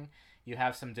leaving, you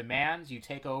have some demands, you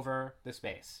take over the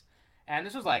space. And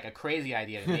this was like a crazy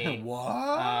idea to me.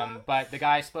 What? But the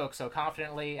guy spoke so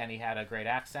confidently, and he had a great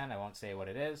accent. I won't say what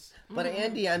it is. But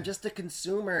Andy, I'm just a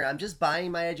consumer. I'm just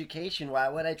buying my education. Why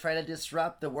would I try to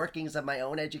disrupt the workings of my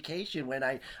own education when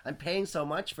I'm paying so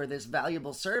much for this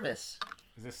valuable service?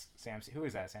 Is this Sam? Who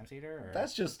is that? Sam Cedar? Or?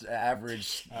 That's just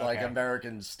average, like,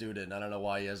 American student. I don't know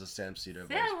why he has a Sam Cedar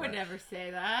voice. Sam would never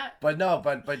say that. But no,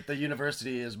 but the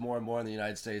university is more and more in the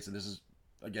United States, and this is,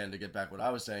 again, to get back what I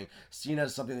was saying, seen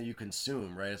as something that you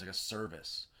consume, right? It's like a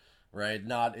service, right?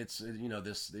 Not, it's,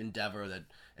 this endeavor that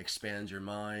expands your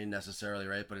mind necessarily,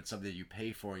 right? But it's something that you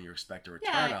pay for and you expect a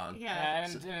return on. Yeah,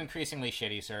 and an increasingly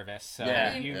shitty service. So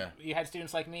you had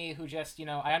students like me who just,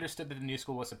 I understood that the new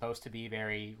school was supposed to be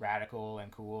very radical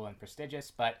and cool and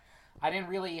prestigious, but I didn't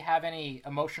really have any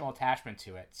emotional attachment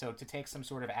to it. So to take some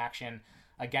sort of action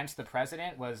against the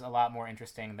president was a lot more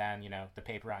interesting than, the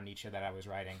paper on Nietzsche that I was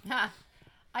writing.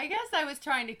 I guess I was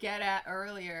trying to get at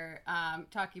earlier,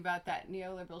 talking about that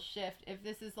neoliberal shift, if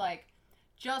this is like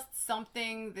just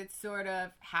something that sort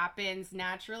of happens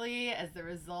naturally as the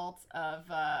result of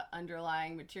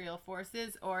underlying material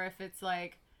forces, or if it's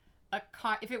like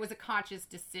if it was a conscious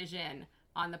decision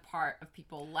on the part of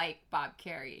people like Bob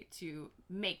Carey to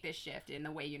make this shift in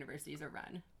the way universities are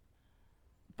run.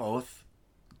 Both.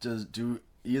 Do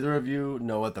either of you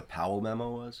know what the Powell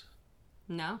memo was?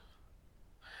 No.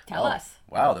 Tell us.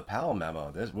 Wow, the Powell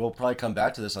memo. We'll probably come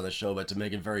back to this on the show, but to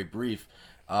make it very brief,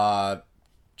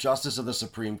 Justice of the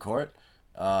Supreme Court,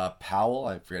 Powell,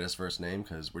 I forget his first name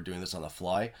because we're doing this on the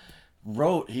fly,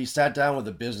 he sat down with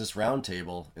a business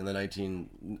roundtable in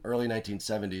the early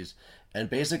 1970s and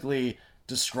basically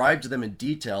described to them in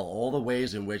detail all the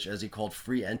ways in which, as he called,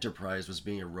 free enterprise was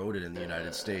being eroded in the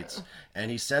United States.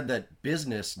 And he said that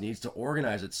business needs to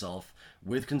organize itself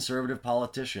with conservative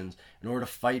politicians in order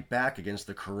to fight back against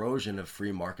the corrosion of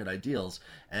free market ideals.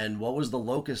 And what was the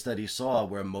locus that he saw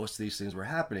where most of these things were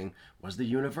happening was the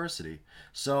university.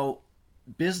 So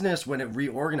business, when it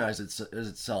reorganized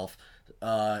itself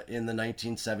in the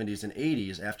 1970s and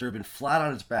 80s, after it had been flat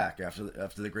on its back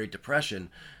after the Great Depression,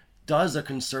 does a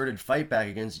concerted fight back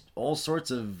against all sorts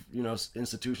of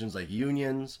institutions like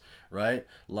unions, right?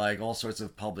 Like all sorts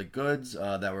of public goods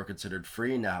that were considered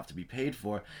free now have to be paid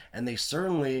for, and they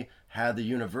certainly had the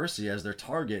university as their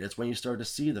target. It's when you start to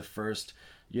see the first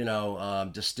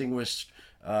distinguished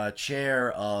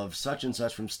chair of such and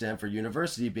such from Stanford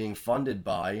University being funded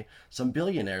by some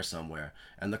billionaire somewhere.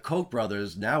 And the Koch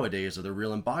brothers nowadays are the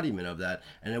real embodiment of that.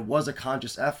 And it was a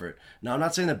conscious effort. Now, I'm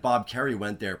not saying that Bob Carey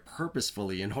went there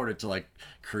purposefully in order to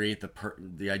create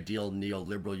the ideal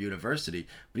neoliberal university,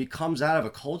 but he comes out of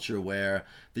a culture where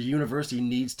the university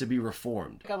needs to be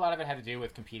reformed. I think a lot of it had to do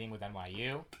with competing with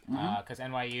NYU, because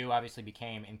NYU obviously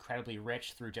became incredibly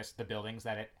rich through just the buildings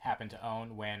that it happened to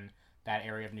own when that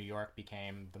area of New York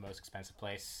became the most expensive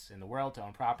place in the world to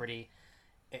own property.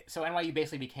 So NYU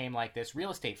basically became like this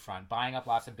real estate front, buying up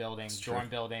lots of buildings, dorm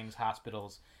buildings,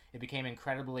 hospitals. It became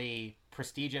incredibly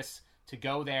prestigious to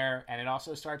go there, and it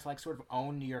also started to sort of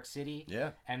own New York City. Yeah.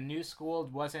 And New School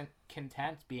wasn't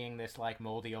content being this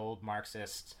moldy old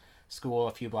Marxist school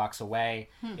a few blocks away.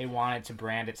 It wanted to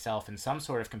brand itself in some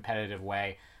sort of competitive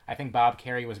way. I think Bob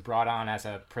Carey was brought on as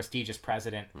a prestigious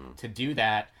president to do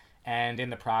that. And in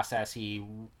the process, he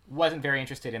wasn't very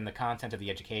interested in the content of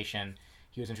the education.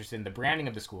 He was interested in the branding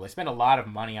of the school. They spent a lot of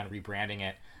money on rebranding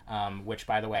it, which,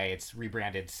 by the way, it's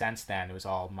rebranded since then. It was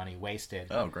all money wasted.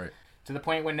 Oh, great. To the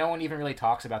point where no one even really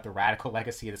talks about the radical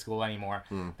legacy of the school anymore.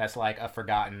 That's like a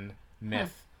forgotten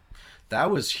myth. That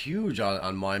was huge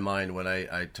on my mind when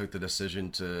I took the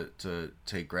decision to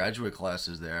take graduate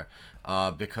classes there,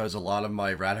 because a lot of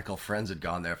my radical friends had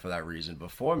gone there for that reason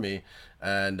before me.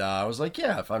 And I was like,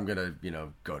 yeah, if I'm going to,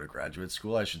 go to graduate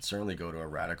school, I should certainly go to a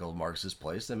radical Marxist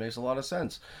place. That makes a lot of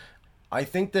sense. I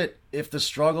think that if the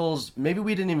struggles, maybe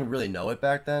we didn't even really know it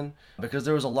back then, because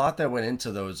there was a lot that went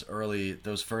into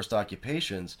those first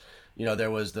occupations.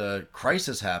 There was the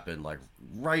crisis happened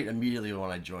right immediately when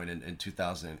I joined in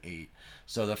 2008.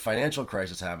 So the financial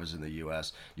crisis happens in the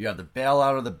U.S. You have the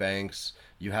bailout of the banks.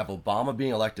 You have Obama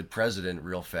being elected president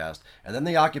real fast. And then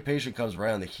the occupation comes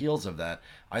right on the heels of that.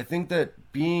 I think that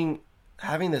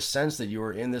having this sense that you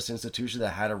were in this institution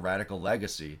that had a radical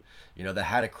legacy, that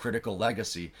had a critical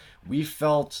legacy, we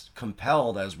felt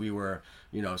compelled as we were,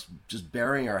 just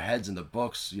burying our heads in the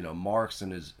books, Marx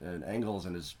and Engels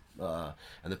and his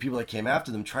and the people that came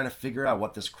after them, trying to figure out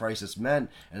what this crisis meant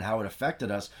and how it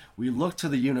affected us. We looked to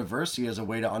the university as a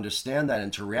way to understand that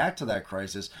and to react to that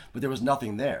crisis, but there was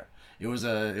nothing there. It was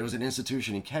an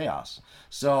institution in chaos.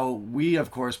 So we, of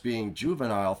course, being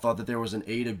juvenile, thought that there was an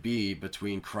A to B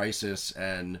between crisis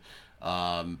and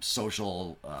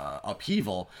social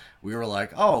upheaval. We were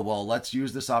like, oh, well, let's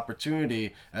use this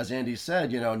opportunity, as Andy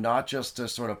said, not just to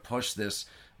sort of push this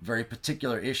very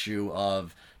particular issue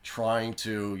of trying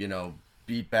to,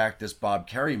 beat back this Bob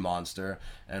Kerrey monster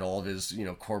and all of his,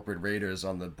 corporate raiders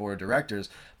on the board of directors,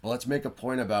 but let's make a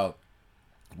point about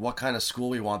what kind of school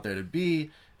we want there to be,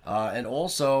 and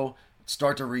also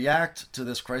start to react to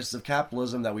this crisis of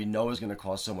capitalism that we know is going to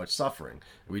cause so much suffering.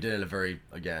 We did it in a very,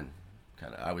 again,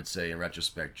 kind of, I would say, in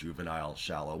retrospect, juvenile,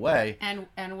 shallow way.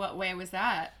 And what way was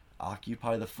that?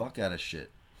 Occupy the fuck out of shit.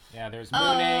 Yeah, there's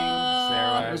moonings.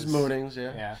 There was moonings.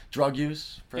 Yeah. Drug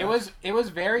use. Perhaps. It was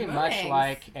very Moonings. much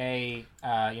like a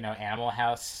Animal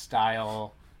House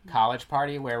style college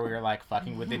party where we were like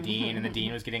fucking with the dean, and the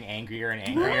dean was getting angrier and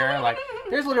angrier. Like,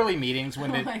 there's literally meetings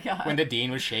when the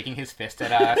dean was shaking his fist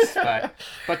at us,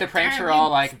 but the pranks were all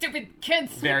like stupid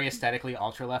kids, very aesthetically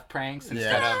ultra left pranks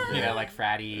instead of like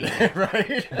fratty.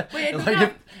 Right. Wait,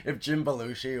 like if Jim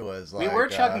Belushi was like, we were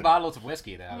chugging bottles of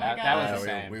whiskey though. That was the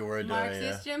same. We were doing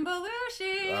Marxist Jim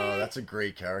Belushi. Oh, that's a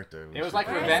great character. It was like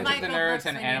Where's Revenge of the Michael Nerds Brooks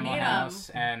and when you Animal need him? House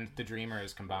and The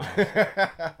Dreamers combined,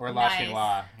 or La Nice.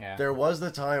 Chinois. Yeah. There was the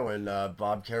time when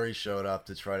Bob Kerrey showed up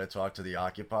to try to talk to the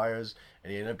occupiers,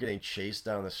 and he ended up getting chased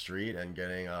down the street and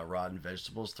getting rotten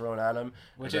vegetables thrown at him.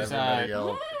 Which and is everybody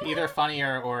yelled, either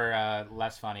funnier or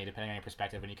less funny, depending on your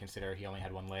perspective when you consider he only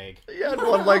had one leg. he had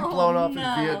one leg blown off no.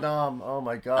 in Vietnam. Oh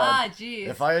my god. Ah, jeez.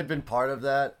 If I had been part of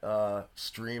that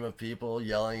stream of people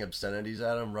yelling obscenities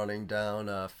at him running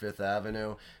down Fifth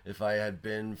Avenue, if I had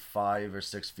been 5 or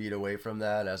 6 feet away from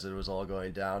that as it was all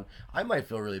going down, I might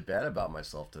feel really bad about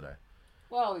myself today.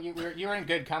 Well, you were in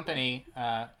good company.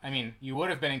 You would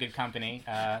have been in good company.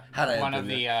 I One been of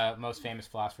the most famous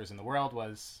philosophers in the world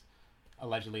was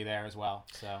allegedly there as well.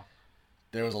 So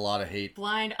There was a lot of hate.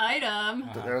 Blind item.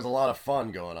 There was a lot of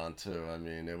fun going on too. I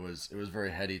mean, it was very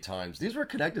heady times. These were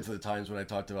connected to the times when I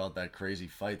talked about that crazy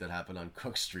fight that happened on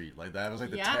Cook Street. Like that was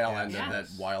like the tail end of that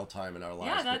wild time in our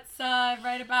lives. Yeah, that's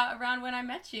right about around when I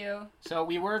met you. So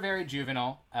we were very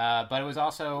juvenile, but it was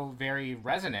also very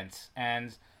resonant,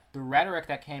 and the rhetoric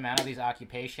that came out of these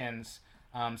occupations,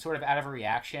 sort of out of a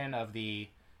reaction of the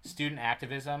student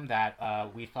activism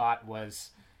that we thought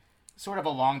was sort of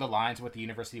along the lines of what the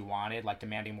university wanted, like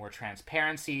demanding more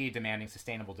transparency, demanding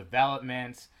sustainable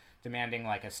development, demanding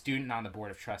like a student on the board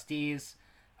of trustees,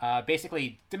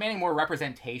 basically demanding more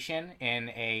representation in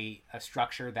a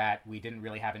structure that we didn't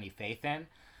really have any faith in.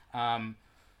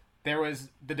 There was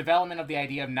the development of the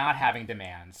idea of not having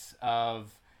demands,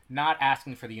 of not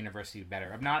asking for the university to be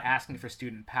better, of not asking for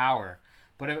student power,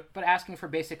 but asking for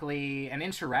basically an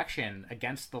insurrection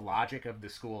against the logic of the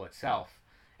school itself.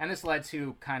 And this led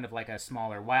to kind of like a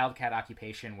smaller wildcat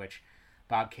occupation, which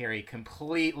Bob Kerrey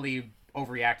completely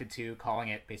overreacted to, calling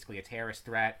it basically a terrorist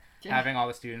threat, having all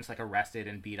the students like arrested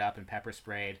and beat up and pepper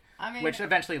sprayed, which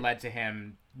eventually led to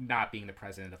him not being the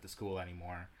president of the school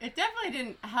anymore. It definitely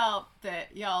didn't help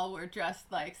that y'all were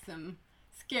dressed like some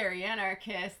scary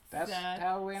anarchists. That's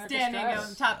how anarchists standing dress.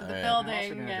 on top of the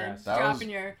building and dropping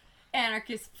your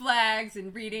anarchist flags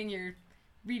and reading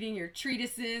your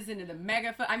treatises into the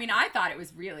megaphone. I mean, I thought it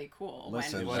was really cool when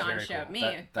Sean showed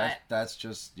me. That's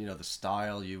just, the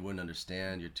style you wouldn't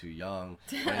understand. You're too young.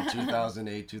 And in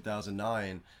 2008,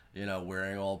 2009,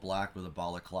 wearing all black with a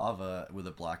balaclava with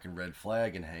a black and red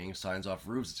flag and hanging signs off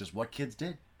roofs. It's just what kids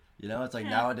did. It's like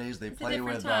nowadays they play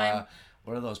with...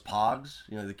 what are those pogs?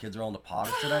 The kids are all into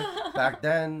pogs today. Back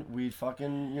then, we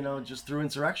fucking, just threw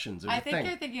insurrections. I think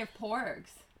you're thinking of porgs.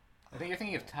 I think you're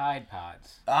thinking of Tide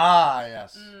Pods. Ah,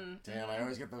 yes. Damn, I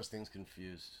always get those things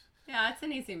confused. Yeah, it's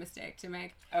an easy mistake to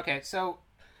make. Okay, so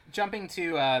jumping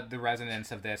to the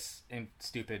resonance of this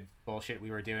stupid bullshit we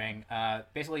were doing,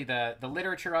 basically the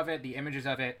literature of it, the images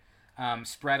of it,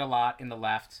 spread a lot in the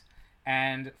left.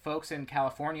 And folks in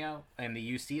California, in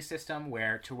the UC system,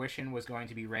 where tuition was going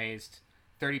to be raised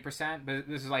 30%, but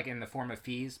this is like in the form of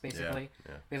fees, basically.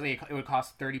 Yeah. Basically, it would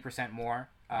cost 30% more,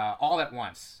 all at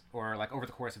once, or like over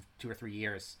the course of 2 or 3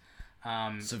 years.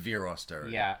 Severe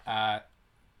austerity. Yeah.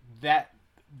 That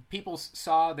people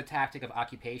saw the tactic of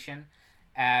occupation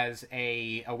as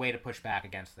a way to push back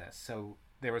against this. So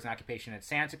there was an occupation at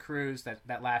Santa Cruz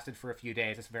that lasted for a few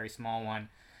days. It's a very small one.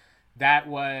 That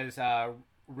was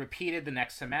repeated the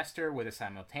next semester with a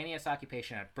simultaneous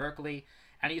occupation at Berkeley.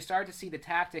 And you started to see the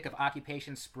tactic of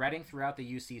occupation spreading throughout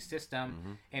the UC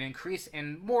system and increase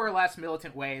in more or less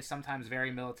militant ways, sometimes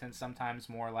very militant, sometimes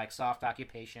more like soft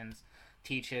occupations,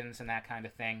 teach-ins, and that kind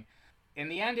of thing. In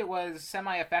the end, it was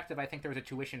semi-effective. I think there was a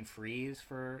tuition freeze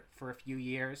for a few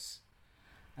years.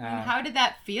 And how did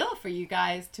that feel for you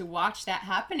guys to watch that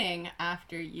happening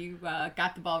after you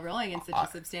got the ball rolling in such a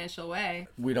substantial way?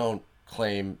 We don't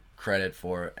claim credit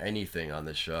for anything on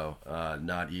this show,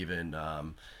 not even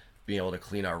being able to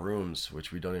clean our rooms,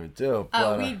 which we don't even do.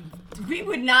 But, we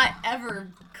would not ever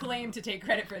claim to take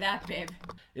credit for that, babe.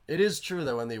 It is true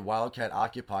that when the Wildcat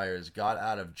occupiers got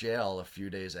out of jail a few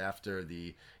days after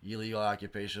the illegal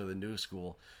occupation of the new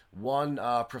school, one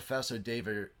Professor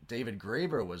David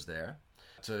Graeber was there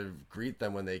to greet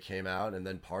them when they came out and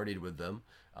then partied with them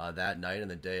that night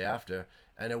and the day after.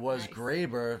 And it was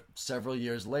Graeber, several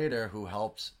years later, who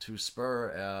helped to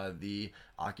spur the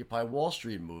Occupy Wall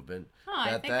Street movement.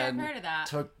 I think I've heard of that.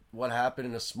 Took what happened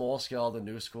in a small scale at the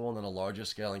new school and then a larger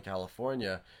scale in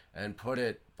California and put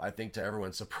it, I think to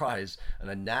everyone's surprise, on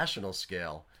a national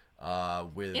scale.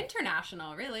 With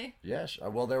international, really? Yes.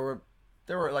 Well, there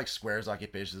were like squares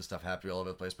occupations and stuff happening all over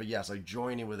the place. But yes, like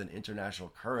joining with an international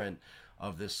current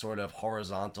of this sort of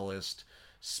horizontalist,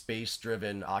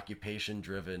 space-driven,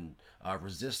 occupation-driven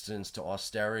resistance to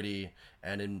austerity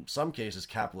and in some cases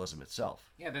capitalism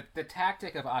itself. Yeah, the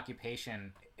tactic of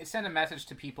occupation, it sent a message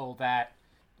to people that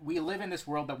we live in this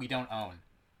world that we don't own,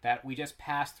 that we just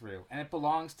pass through, and it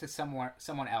belongs to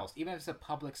someone else. Even if it's a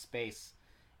public space,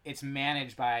 it's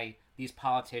managed by these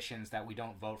politicians that we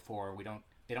don't vote for.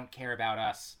 They don't care about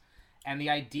us. And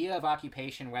the idea of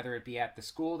occupation, whether it be at the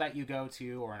school that you go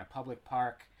to or in a public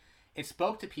park, it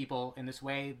spoke to people in this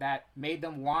way that made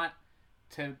them want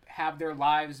to have their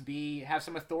lives have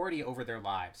some authority over their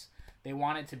lives. They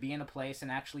wanted to be in a place and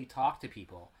actually talk to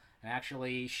people and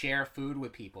actually share food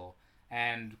with people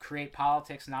and create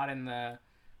politics not in the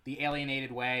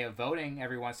alienated way of voting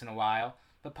every once in a while,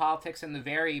 but politics in the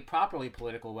very properly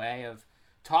political way of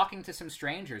talking to some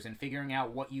strangers and figuring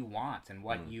out what you want and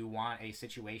what you want a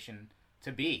situation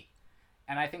to be.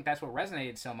 And I think that's what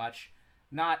resonated so much.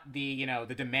 Not the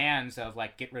demands of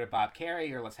like get rid of Bob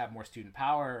Kerrey or let's have more student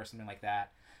power or something like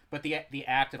that, but the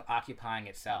act of occupying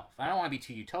itself. I don't want to be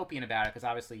too utopian about it because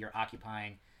obviously you're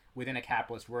occupying within a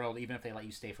capitalist world. Even if they let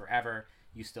you stay forever,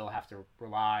 you still have to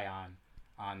rely on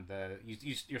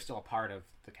you're still a part of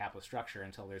the capitalist structure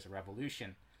until there's a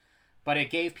revolution. But it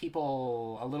gave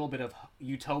people a little bit of a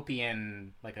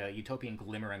utopian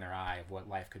glimmer in their eye of what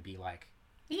life could be like.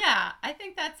 Yeah, I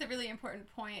think that's a really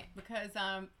important point because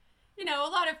a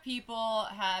lot of people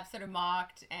have sort of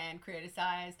mocked and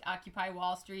criticized Occupy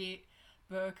Wall Street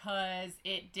because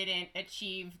it didn't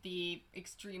achieve the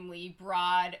extremely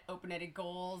broad, open-ended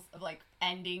goals of, like,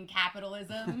 ending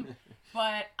capitalism.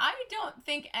 But I don't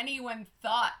think anyone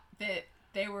thought that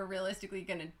they were realistically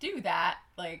going to do that.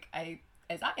 Like,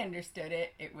 as I understood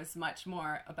it, it was much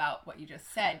more about what you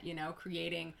just said,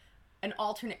 creating an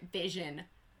alternate vision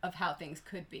of how things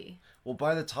could be. Well,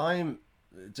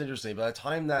 it's interesting. By the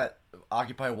time that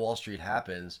Occupy Wall Street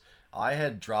happens, I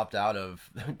had dropped out of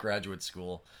graduate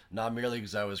school, not merely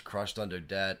because I was crushed under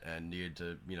debt and needed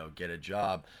to, get a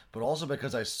job, but also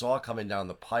because I saw coming down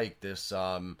the pike this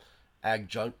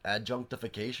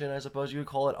adjunctification, I suppose you would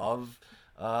call it, of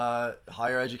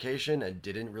higher education and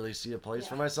didn't really see a place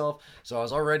for myself. So I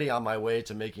was already on my way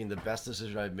to making the best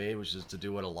decision I've made, which is to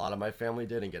do what a lot of my family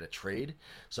did and get a trade.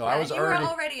 So I was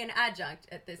already an adjunct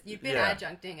at this. You've been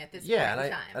adjuncting at this point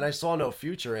in time. And I saw no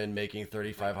future in making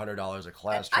 $3,500 a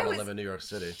class trying to live in New York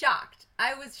City.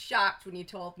 I was shocked when you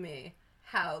told me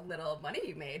how little money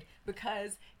you made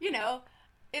because,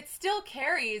 it still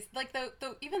carries, like,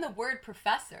 even the word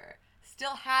professor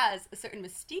still has a certain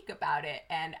mystique about it,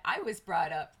 and I was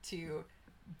brought up to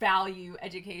value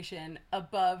education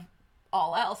above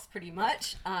all else pretty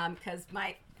much because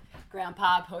my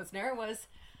grandpa Posner was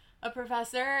a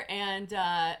professor, and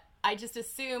I just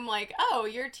assume like, oh,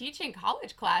 you're teaching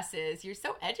college classes, you're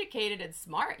so educated and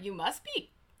smart, you must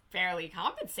be fairly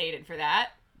compensated for that.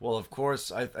 Well, of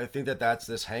course, I think that's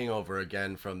this hangover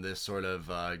again from this sort of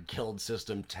guild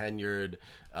system tenured,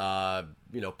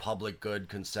 public good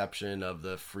conception of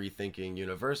the free-thinking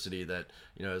university that,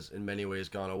 has in many ways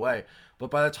gone away.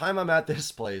 But by the time I'm at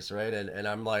this place, right, and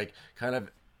I'm like kind of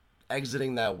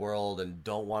exiting that world and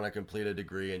don't want to complete a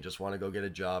degree and just want to go get a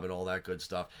job and all that good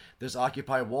stuff, this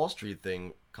Occupy Wall Street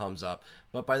thing comes up.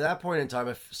 But by that point in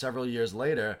time, several years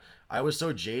later, I was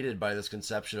so jaded by this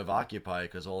conception of Occupy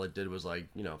because all it did was like,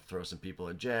 throw some people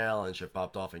in jail and shit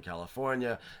popped off in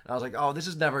California. And I was like, oh, this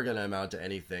is never going to amount to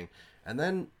anything. And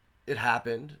then it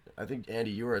happened. I think,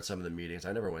 Andy, you were at some of the meetings.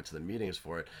 I never went to the meetings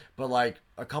for it. But like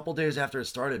a couple days after it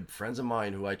started, friends of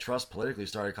mine who I trust politically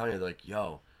started coming. They're like,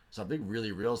 yo, something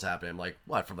really real is happening. I'm like,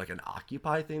 what, from like an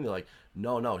Occupy thing? They're like,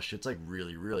 no, shit's like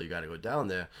really real. You got to go down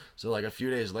there. So like a few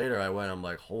days later I went. I'm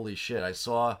like, holy shit. I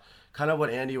saw kind of what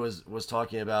Andy was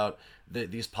talking about,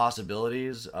 these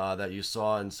possibilities that you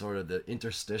saw in sort of the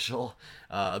interstitial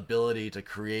ability to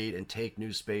create and take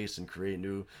new space and create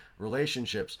new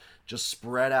relationships just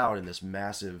spread out in this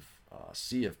massive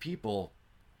sea of people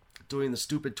doing the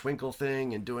stupid twinkle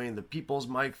thing and doing the people's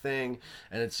mic thing.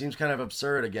 And it seems kind of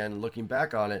absurd again looking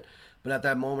back on it, but at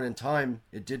that moment in time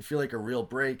it did feel like a real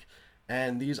break.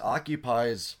 And these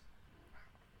occupies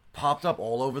popped up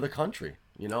all over the country,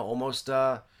 almost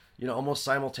almost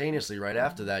simultaneously. Right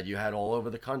after that, you had all over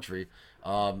the country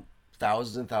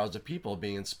thousands and thousands of people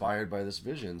being inspired by this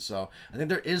vision. So I think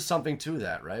there is something to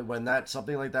that, right? When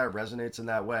something like that resonates in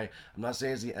that way, I'm not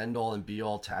saying it's the end all and be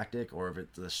all tactic or if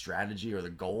it's the strategy or the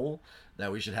goal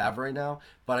that we should have right now,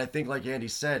 but I think, like Andy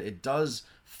said, it does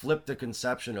flip the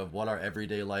conception of what our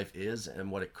everyday life is and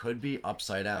what it could be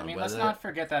upside down. I mean, let's not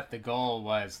forget that the goal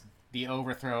was the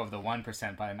overthrow of the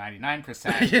 1% by the 99%.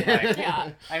 Like,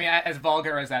 Yeah. I mean, as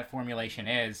vulgar as that formulation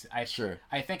is, I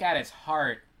think at its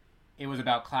heart, it was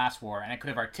about class war, and it could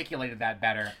have articulated that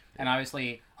better. And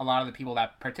obviously, a lot of the people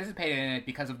that participated in it,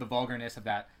 because of the vulgarness of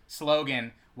that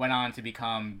slogan, went on to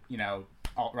become,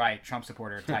 alt-right, Trump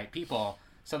supporter type people.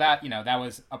 So that, that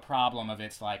was a problem of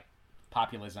its, like,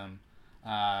 populism.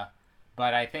 But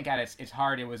I think at its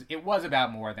heart, it was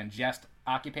about more than just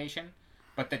occupation.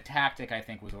 But the tactic, I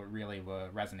think, was what really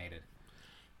resonated.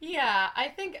 Yeah, I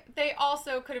think they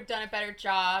also could have done a better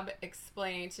job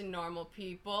explaining to normal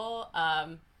people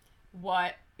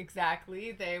what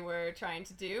exactly they were trying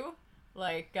to do.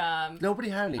 Like, nobody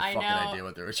had any fucking idea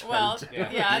what they were trying to do.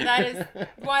 Yeah, that is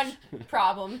one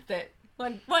problem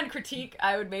one critique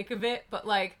I would make of it. But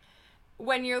like,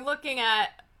 when you're looking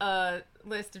at a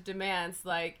list of demands,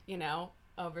 like,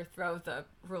 overthrow the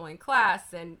ruling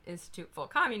class and institute full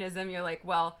communism, you're like,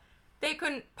 well, they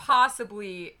couldn't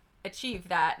possibly achieve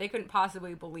that. They couldn't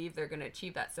possibly believe they're going to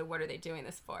achieve that. So what are they doing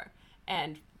this for?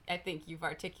 And I think you've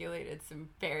articulated some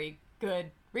very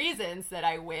good reasons that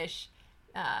I wish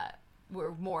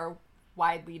were more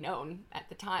widely known at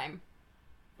the time.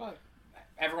 Well,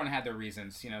 everyone had their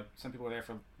reasons. Some people were there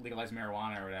for legalized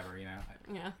marijuana or whatever.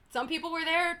 Yeah. Some people were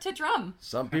there to drum.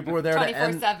 Some people were there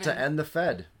to end the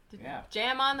Fed. Yeah.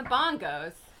 Jam on the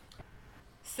bongos.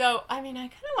 So, I mean, I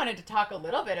kind of wanted to talk a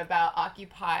little bit about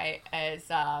Occupy as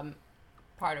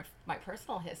part of my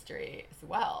personal history as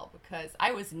well, because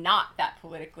I was not that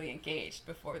politically engaged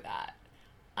before that.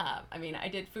 I mean, I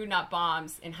did Food Not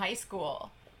Bombs in high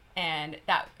school and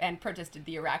protested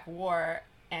the Iraq War,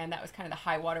 and that was kind of the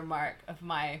high water mark of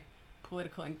my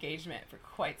political engagement for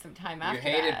quite some time after that.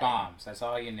 You hated bombs. That's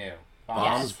all you knew.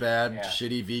 Bombs, bad, Yeah.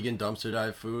 shitty vegan dumpster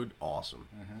dive food, awesome.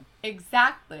 Mm-hmm.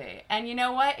 Exactly. And you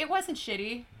know what? It wasn't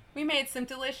shitty. We made some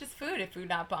delicious food at Food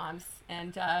Not Bombs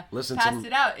and passed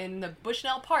it out in the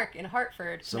Bushnell Park in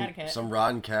Hartford, Connecticut. Some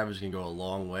rotten cabbage can go a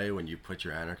long way when you put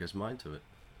your anarchist mind to it.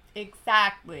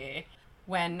 Exactly.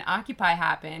 When Occupy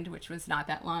happened, which was not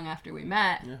that long after we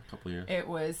met, Yeah, a couple years. it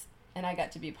was, and I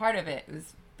got to be part of it. It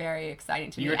was very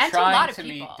exciting to You me were and to a lot trying of to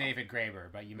people. meet David Graeber,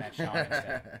 but you met Sean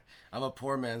instead. I'm a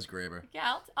poor man's Graeber.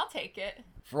 Yeah, I'll take it.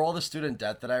 For all the student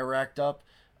debt that I racked up,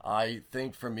 I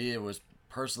think for me it was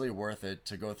personally worth it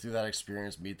to go through that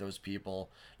experience, meet those people,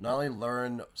 not only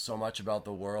learn so much about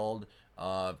the world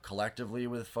collectively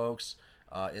with folks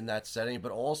in that setting,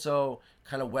 but also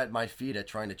kind of wet my feet at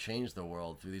trying to change the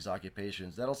world through these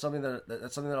occupations. That's something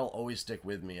that'll always stick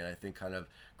with me, and I think kind of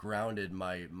grounded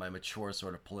my mature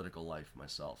sort of political life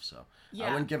myself. So Yeah.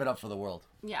 I wouldn't give it up for the world.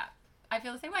 Yeah, I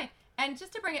feel the same way. And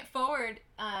just to bring it forward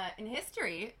in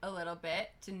history a little bit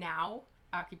to now,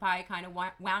 Occupy kind of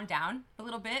wound down a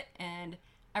little bit, and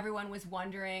everyone was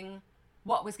wondering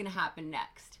what was going to happen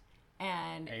next.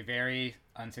 And A very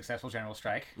unsuccessful general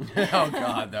strike. Oh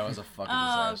God, that was a fucking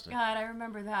disaster. Oh God, I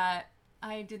remember that.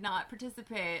 I did not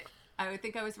participate. I would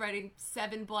think I was writing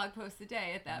 7 blog posts a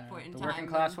day at that point in The time. working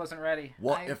class wasn't ready.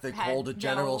 What I if they had called a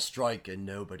general no- strike and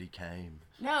nobody came?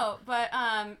 No, but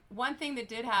one thing that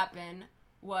did happen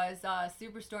was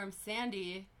Superstorm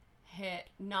Sandy hit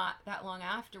not that long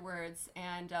afterwards,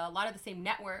 and a lot of the same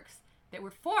networks that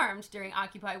were formed during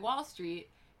Occupy Wall Street,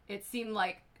 it seemed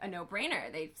like a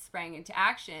no-brainer. They sprang into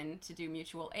action to do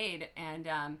mutual aid, and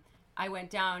I went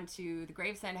down to the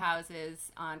Gravesend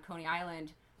houses on Coney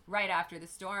Island right after the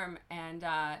storm, and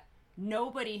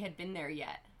nobody had been there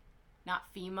yet. Not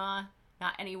FEMA,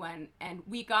 not anyone. And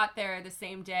we got there the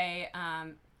same day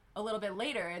a little bit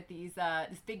later,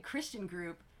 this big Christian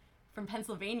group from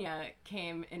Pennsylvania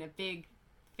came in a big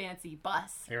fancy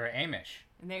bus. They were Amish.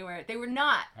 And they were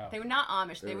not. Oh. They were not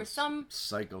Amish. They were some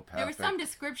psychopathic. There was some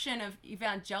description of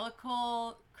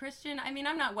evangelical Christian. I mean,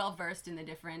 I'm not well versed in the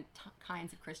different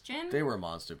kinds of Christian. They were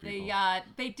monster people.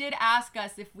 They did ask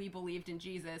us if we believed in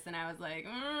Jesus, and I was like,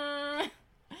 I'm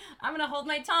gonna hold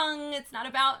my tongue. It's not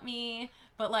about me.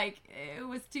 But like, it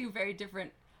was two very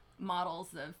different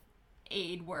models of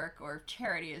aid work or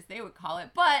charity, as they would call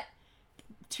it. But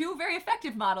two very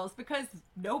effective models because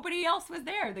nobody else was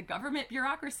there. The government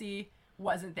bureaucracy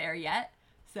wasn't there yet.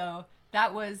 So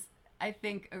that was, I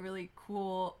think, a really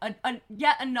cool,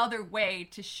 yet another way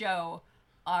to show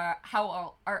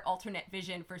how our alternate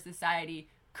vision for society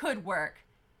could work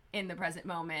in the present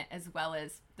moment as well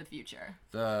as the future.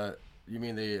 You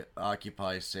mean the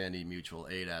Occupy Sandy mutual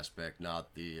aid aspect,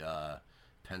 not the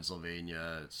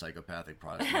Pennsylvania psychopathic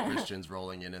Protestant Christians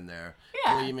rolling in there,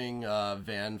 gleaming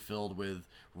van filled with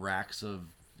racks of,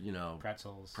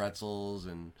 pretzels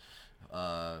and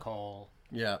coal.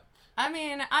 Yeah. I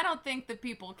mean, I don't think the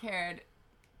people cared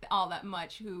all that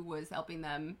much who was helping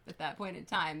them at that point in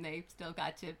time. They still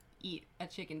got to eat a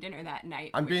chicken dinner that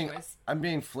night. I'm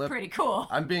being flip. Pretty cool.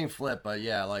 I'm being flip, but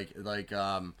yeah, like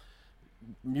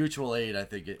mutual aid, I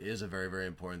think it is a very, very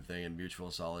important thing, and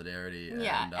mutual solidarity.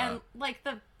 Yeah, and like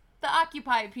the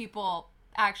Occupy people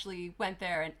actually went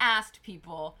there and asked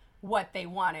people what they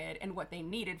wanted and what they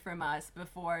needed from us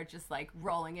before just like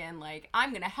rolling in like,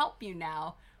 I'm gonna help you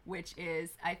now, which is,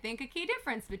 I think, a key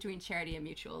difference between charity and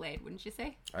mutual aid, wouldn't you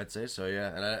say? I'd say so,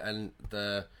 yeah. And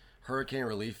the hurricane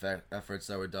relief efforts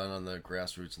that were done on the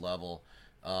grassroots level,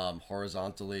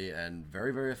 horizontally and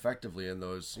very, very effectively in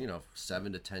those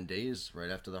 7 to 10 days right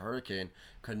after the hurricane,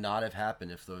 could not have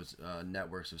happened if those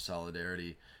networks of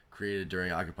solidarity created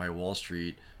during Occupy Wall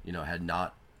Street had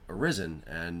not arisen.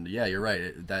 And yeah, you're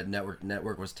right, that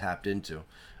network was tapped into.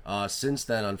 Since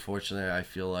then, unfortunately, I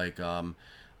feel like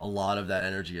a lot of that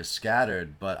energy is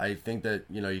scattered, but I think that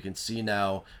you can see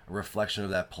now a reflection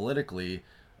of that politically,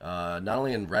 not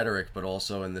only in rhetoric, but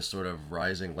also in this sort of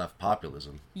rising left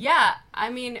populism. Yeah, I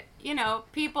mean,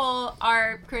 people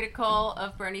are critical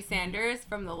of Bernie Sanders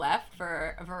from the left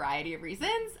for a variety of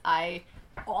reasons. I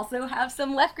also have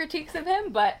some left critiques of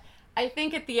him, but I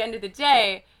think at the end of the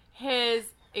day, his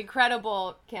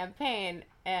incredible campaign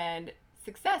and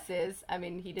successes, I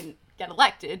mean, he didn't get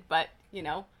elected, but,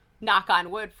 knock on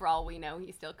wood, for all we know,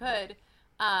 he still could.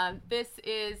 This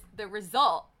is the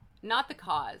result, not the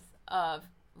cause, of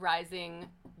rising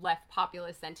left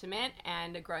populist sentiment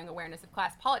and a growing awareness of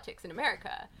class politics in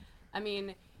America. I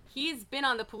mean, he's been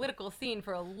on the political scene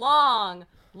for a long,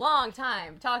 long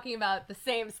time, talking about the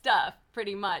same stuff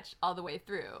pretty much all the way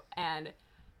through. And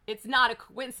it's not a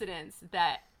coincidence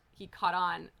that he caught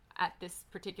on at this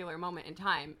particular moment in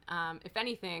time. If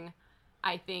anything,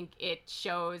 I think it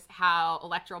shows how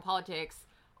electoral politics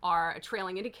are a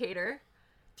trailing indicator,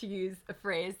 to use a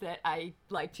phrase that I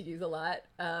like to use a lot,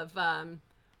 of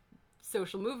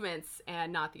social movements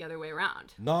and not the other way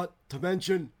around. Not to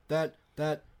mention that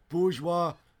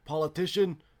bourgeois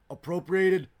politician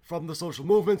appropriated from the social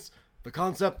movements the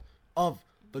concept of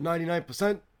the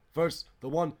 99% versus the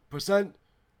 1%,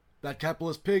 that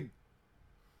capitalist pig.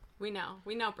 We know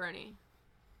Bernie.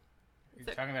 He's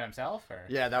talking about himself, or?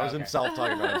 Yeah, that was himself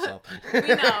talking about himself.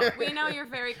 We know you're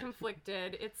very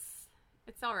conflicted.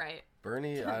 It's all right.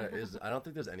 Bernie I don't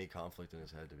think there's any conflict in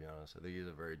his head, to be honest. I think he's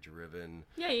a very driven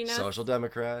Yeah, social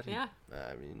democrat. Yeah.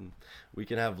 I mean, we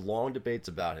can have long debates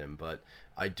about him, but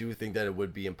I do think that it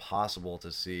would be impossible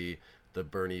to see the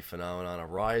Bernie phenomenon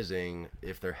arising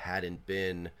if there hadn't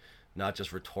been, not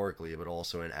just rhetorically, but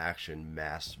also in action,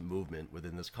 mass movement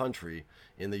within this country,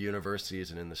 in the universities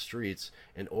and in the streets,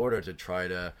 in order to try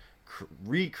to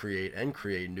recreate and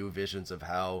create new visions of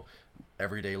how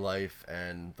everyday life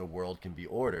and the world can be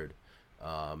ordered.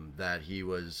 That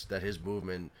his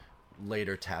movement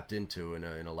later tapped into in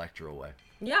an electoral way.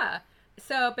 Yeah.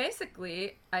 So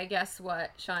basically, I guess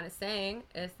what Sean is saying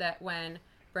is that when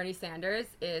Bernie Sanders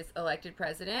is elected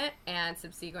president and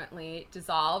subsequently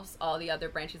dissolves all the other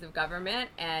branches of government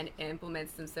and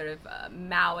implements some sort of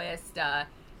Maoist,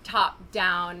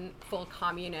 top-down, full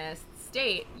communist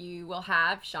state, you will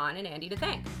have Sean and Andy to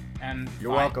thank. And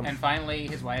You're welcome. And finally,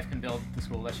 his wife can build the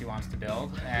school that she wants to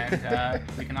build, and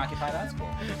we can occupy that school.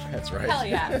 That's right. Hell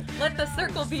yeah. Let the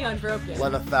circle be unbroken.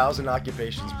 Let 1,000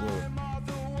 occupations bloom.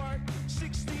 Mother worked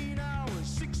 16 hours,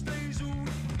 6 days a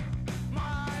week.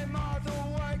 My mother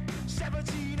worked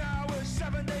 17 hours,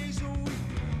 7 days a week.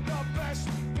 The best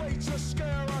way to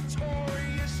scare a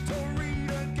Tory is to read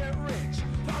and get rich.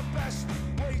 The best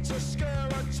way to scare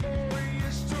a Tory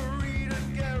is to read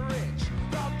and get rich.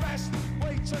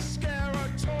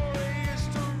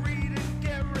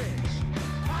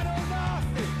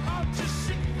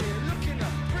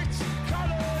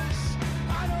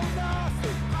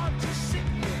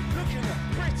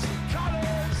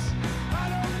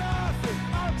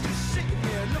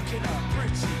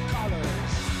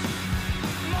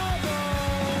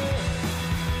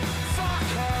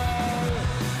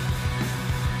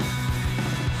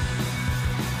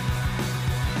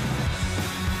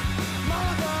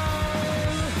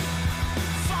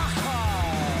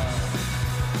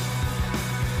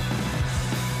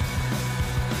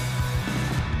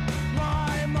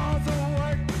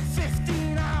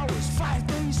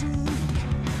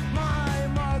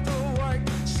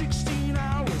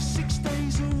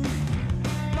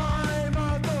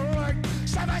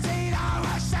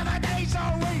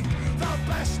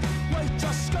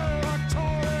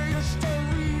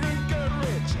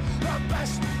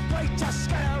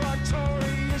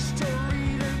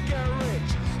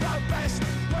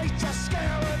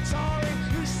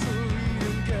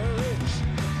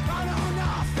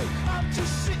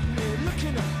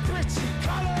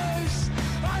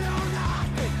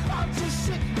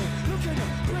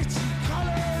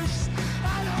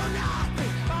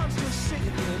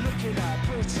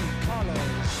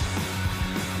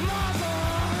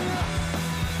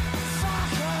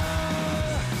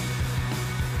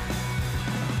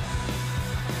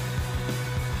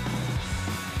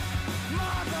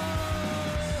 the